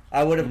roster.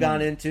 I would have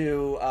gone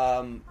into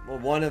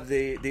one of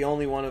the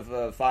only one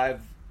of 5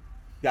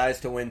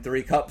 guys to win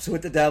 3 cups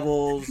with the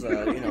Devils.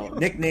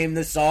 Nicknamed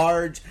the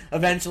Sarge.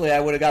 Eventually, I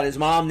would have got his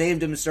mom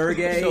named him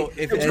Sergey. So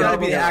if it's going to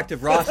be the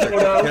active roster,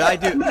 can I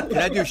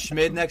do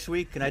Schmid next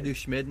week? Can I do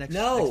Schmid next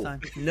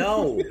time?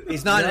 No,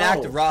 He's not an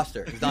active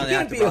roster. He's not an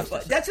active roster.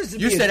 That's just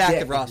You said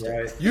active dick. roster.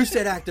 Right. You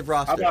said active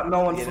roster. How about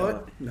Nolan You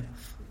Foot?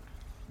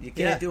 You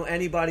can't do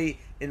anybody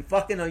in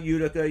fucking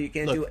Utica. You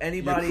can't do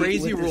anybody. Your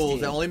crazy with this rules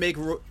team. that only make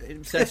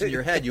sense in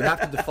your head. You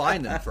have to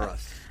define them for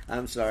us.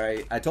 I'm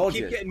sorry. I told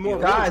Keep you. getting more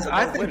Guys, rules,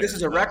 I but think no this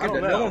is a winners. record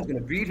that no one's going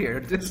to beat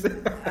here.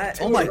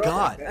 Oh my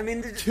god! I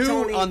mean, 2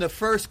 Tony- on the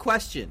first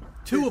question.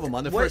 2 of them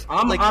on the first.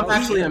 I'm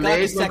actually you got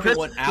amazed the when second Chris-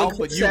 one when out, Chris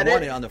but you said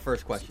won it. it on the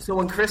first question. So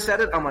when Chris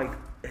said it, I'm like,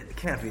 it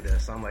can't be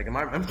this. I'm like,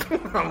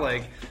 I'm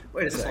like,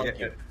 wait a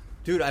second.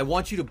 Dude, I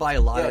want you to buy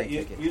a lottery you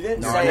ticket. didn't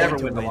No, say I never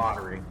it. win the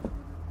lottery.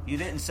 You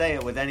didn't say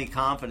it with any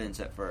confidence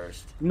at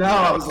first. No,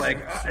 I was like,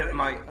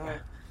 my.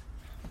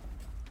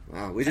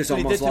 Wow, we just That's what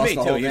he almost did to lost me,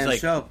 the whole too. He's damn like,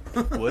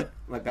 show. What?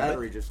 My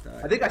battery just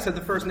died. I think I said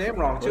the first name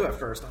wrong too at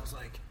first. I was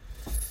like,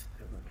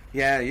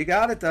 Yeah, you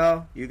got it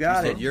though. You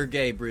got You it. said you're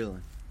gay,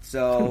 Breland.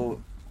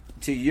 So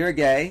to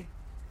Uruguay,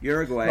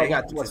 I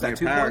got what's that?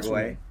 2 points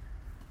for me?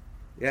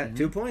 Yeah,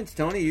 2 points,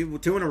 Tony. You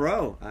 2 in a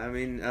row. I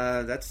mean,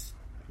 that's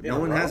no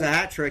one has a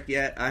hat trick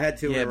yet. I had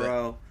 2 in a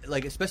row.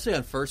 Like especially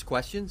on first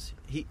questions,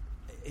 he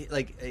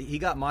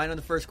got mine on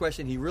the first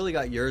question. He really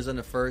got yours on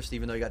the first,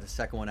 even though he got the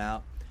second one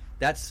out.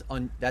 That's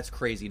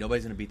crazy.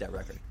 Nobody's gonna beat that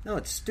record. No,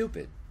 it's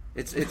stupid.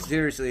 It's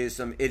seriously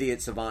some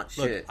idiot savant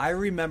Look, shit. I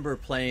remember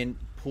playing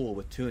pool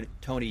with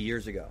Tony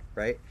years ago,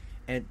 right?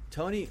 And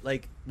Tony,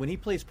 like when he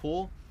plays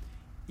pool,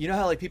 you know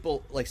how like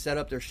people like set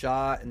up their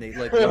shot and they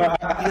like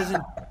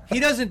he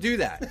doesn't do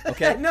that.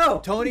 Okay, No.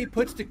 Tony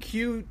puts the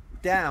cue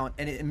down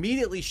and it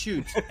immediately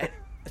shoots. And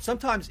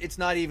sometimes it's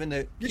not even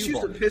the you cue shoot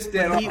ball. the piss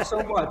Dan off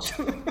so much.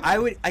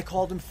 I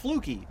called him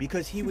fluky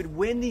because he would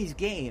win these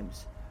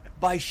games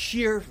by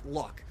sheer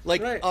luck,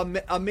 like Right.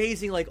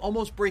 amazing, like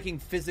almost breaking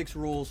physics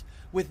rules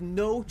with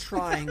no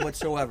trying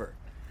whatsoever.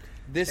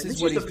 This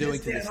is what he's doing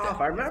to this day.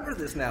 I remember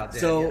this now, Dan.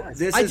 So yes.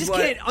 this I is just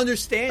what, can't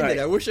understand Right.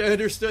 it. I wish I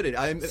understood it.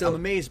 I'm So-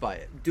 amazed by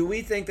it. Do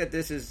we think that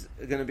this is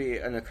going to be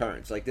an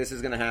occurrence? Like this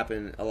is going to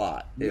happen a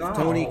lot if No.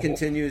 Tony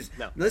continues?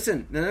 No.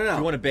 Listen, no. Do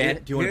you want to ban?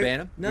 Do you want to Here- ban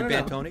him? No, You no,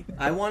 ban no. Tony?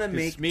 I want to 'Cause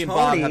make me and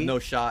Tony, Bob have no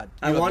shot. You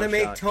I have want to no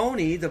make shot.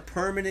 Tony the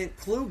permanent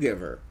clue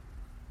giver.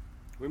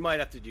 We might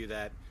have to do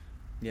that.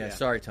 Yeah, Yeah.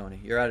 sorry, Tony.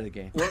 You're out of the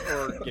game.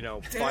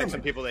 Or find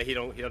some people that he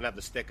don't have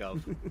the stick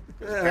of. Right,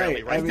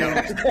 Apparently, right I mean- down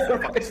the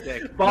fucking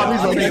stick. Bobby's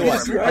I'll like, tell you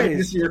what. I need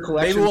to see your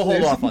collection. Maybe we'll hold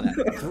please. off on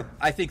that.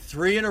 I think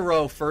 3 in a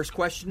row. First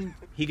question,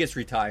 he gets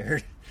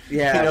retired.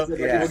 Yeah,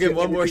 yeah. We'll give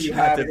one more You shot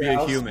have to your be a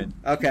house. human.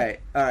 Okay,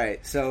 all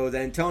right. So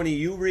then, Tony,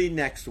 you read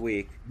next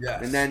week.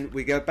 Yes. And then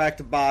we go back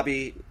to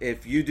Bobby.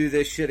 If you do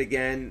this shit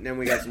again, then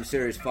we got some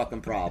serious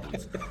fucking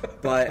problems.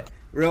 But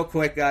real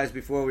quick, guys,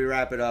 before we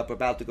wrap it up,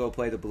 about to go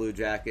play the Blue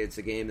Jackets,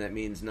 a game that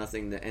means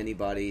nothing to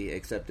anybody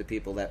except the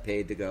people that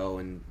paid to go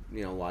and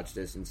watch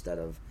this instead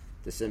of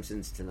The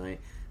Simpsons tonight.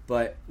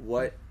 But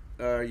what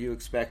are you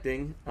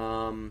expecting?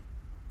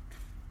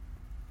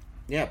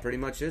 Yeah, pretty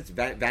much it's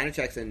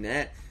Vanacek's in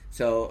net.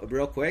 So,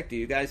 real quick, do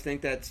you guys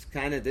think that's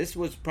this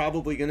was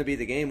probably going to be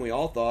the game we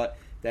all thought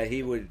that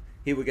he would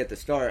get the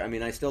start? I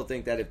mean, I still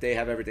think that if they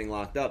have everything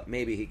locked up,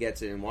 maybe he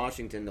gets it in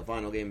Washington, the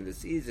final game of the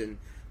season.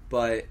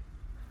 But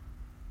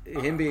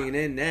him being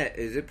in net,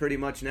 is it pretty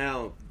much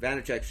now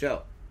Vanacek's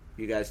show?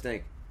 You guys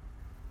think?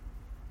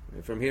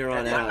 From here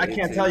on out, I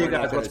can't tell you we're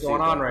not guys gonna what's see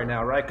going on that. right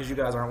now, right? Because you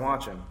guys aren't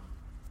watching.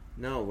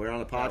 No, we're on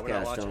a we're not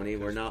podcast, watching. Tony.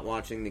 We're not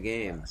watching the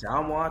game. See,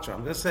 I'm watching.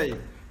 I'm going to say,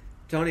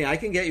 Tony, I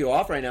can get you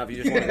off right now if you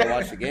just want to go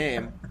watch the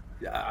game.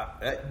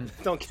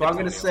 Don't get so I'm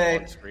going to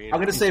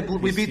say,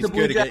 we beat the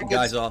Blue good at getting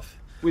Jackets. guys off.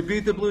 We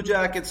beat the Blue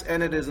Jackets,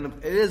 and it is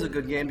a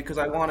good game because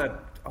I want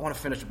to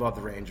finish above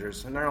the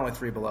Rangers, and they're only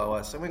 3 below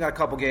us, and we got a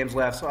couple games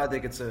left, so I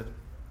think it's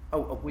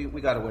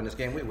we got to win this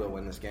game. We will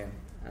win this game.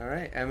 All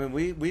right. I mean,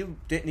 we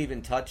didn't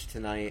even touch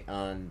tonight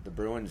on the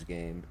Bruins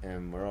game,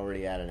 and we're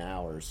already at an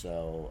hour,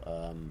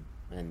 so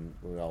and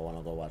we all want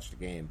to go watch the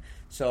game.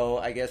 So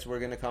I guess we're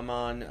going to come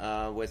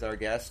on with our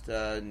guest,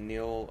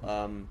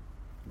 Neil.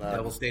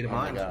 Devil State of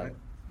Mind. God.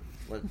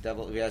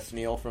 Yes,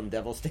 Neil from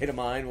Devil State of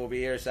Mind will be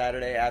here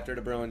Saturday after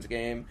the Bruins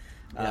game.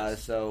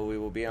 Yes. So we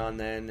will be on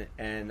then.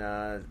 And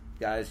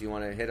guys, you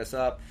want to hit us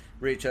up,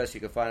 reach us.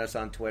 You can find us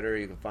on Twitter.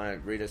 You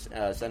can read us,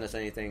 send us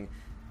anything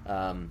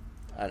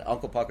at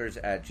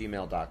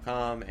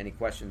unclepuckers@gmail.com. Any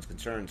questions,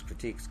 concerns,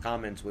 critiques,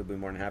 comments, we'd be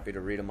more than happy to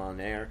read them on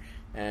air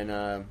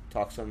and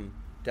talk some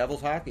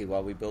Devils hockey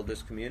while we build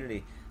this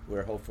community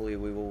where hopefully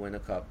we will win a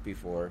cup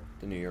before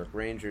the New York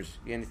Rangers.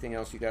 Anything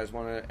else you guys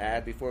want to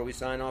add before we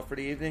sign off for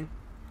the evening?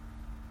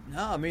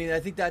 No, I mean, I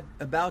think that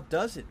about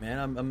does it, man.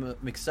 I'm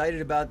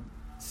excited about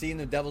seeing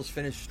the Devils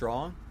finish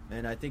strong,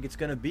 and I think it's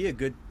going to be a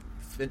good,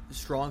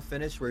 strong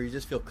finish where you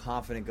just feel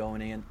confident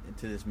going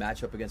into this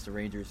matchup against the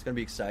Rangers. It's going to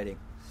be exciting.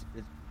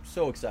 It's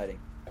so exciting.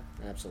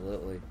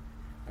 Absolutely.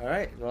 All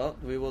right. Well,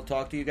 we will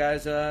talk to you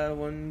guys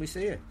when we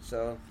see you.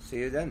 So, see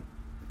you then.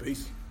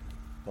 Peace.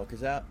 Puck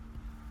is out.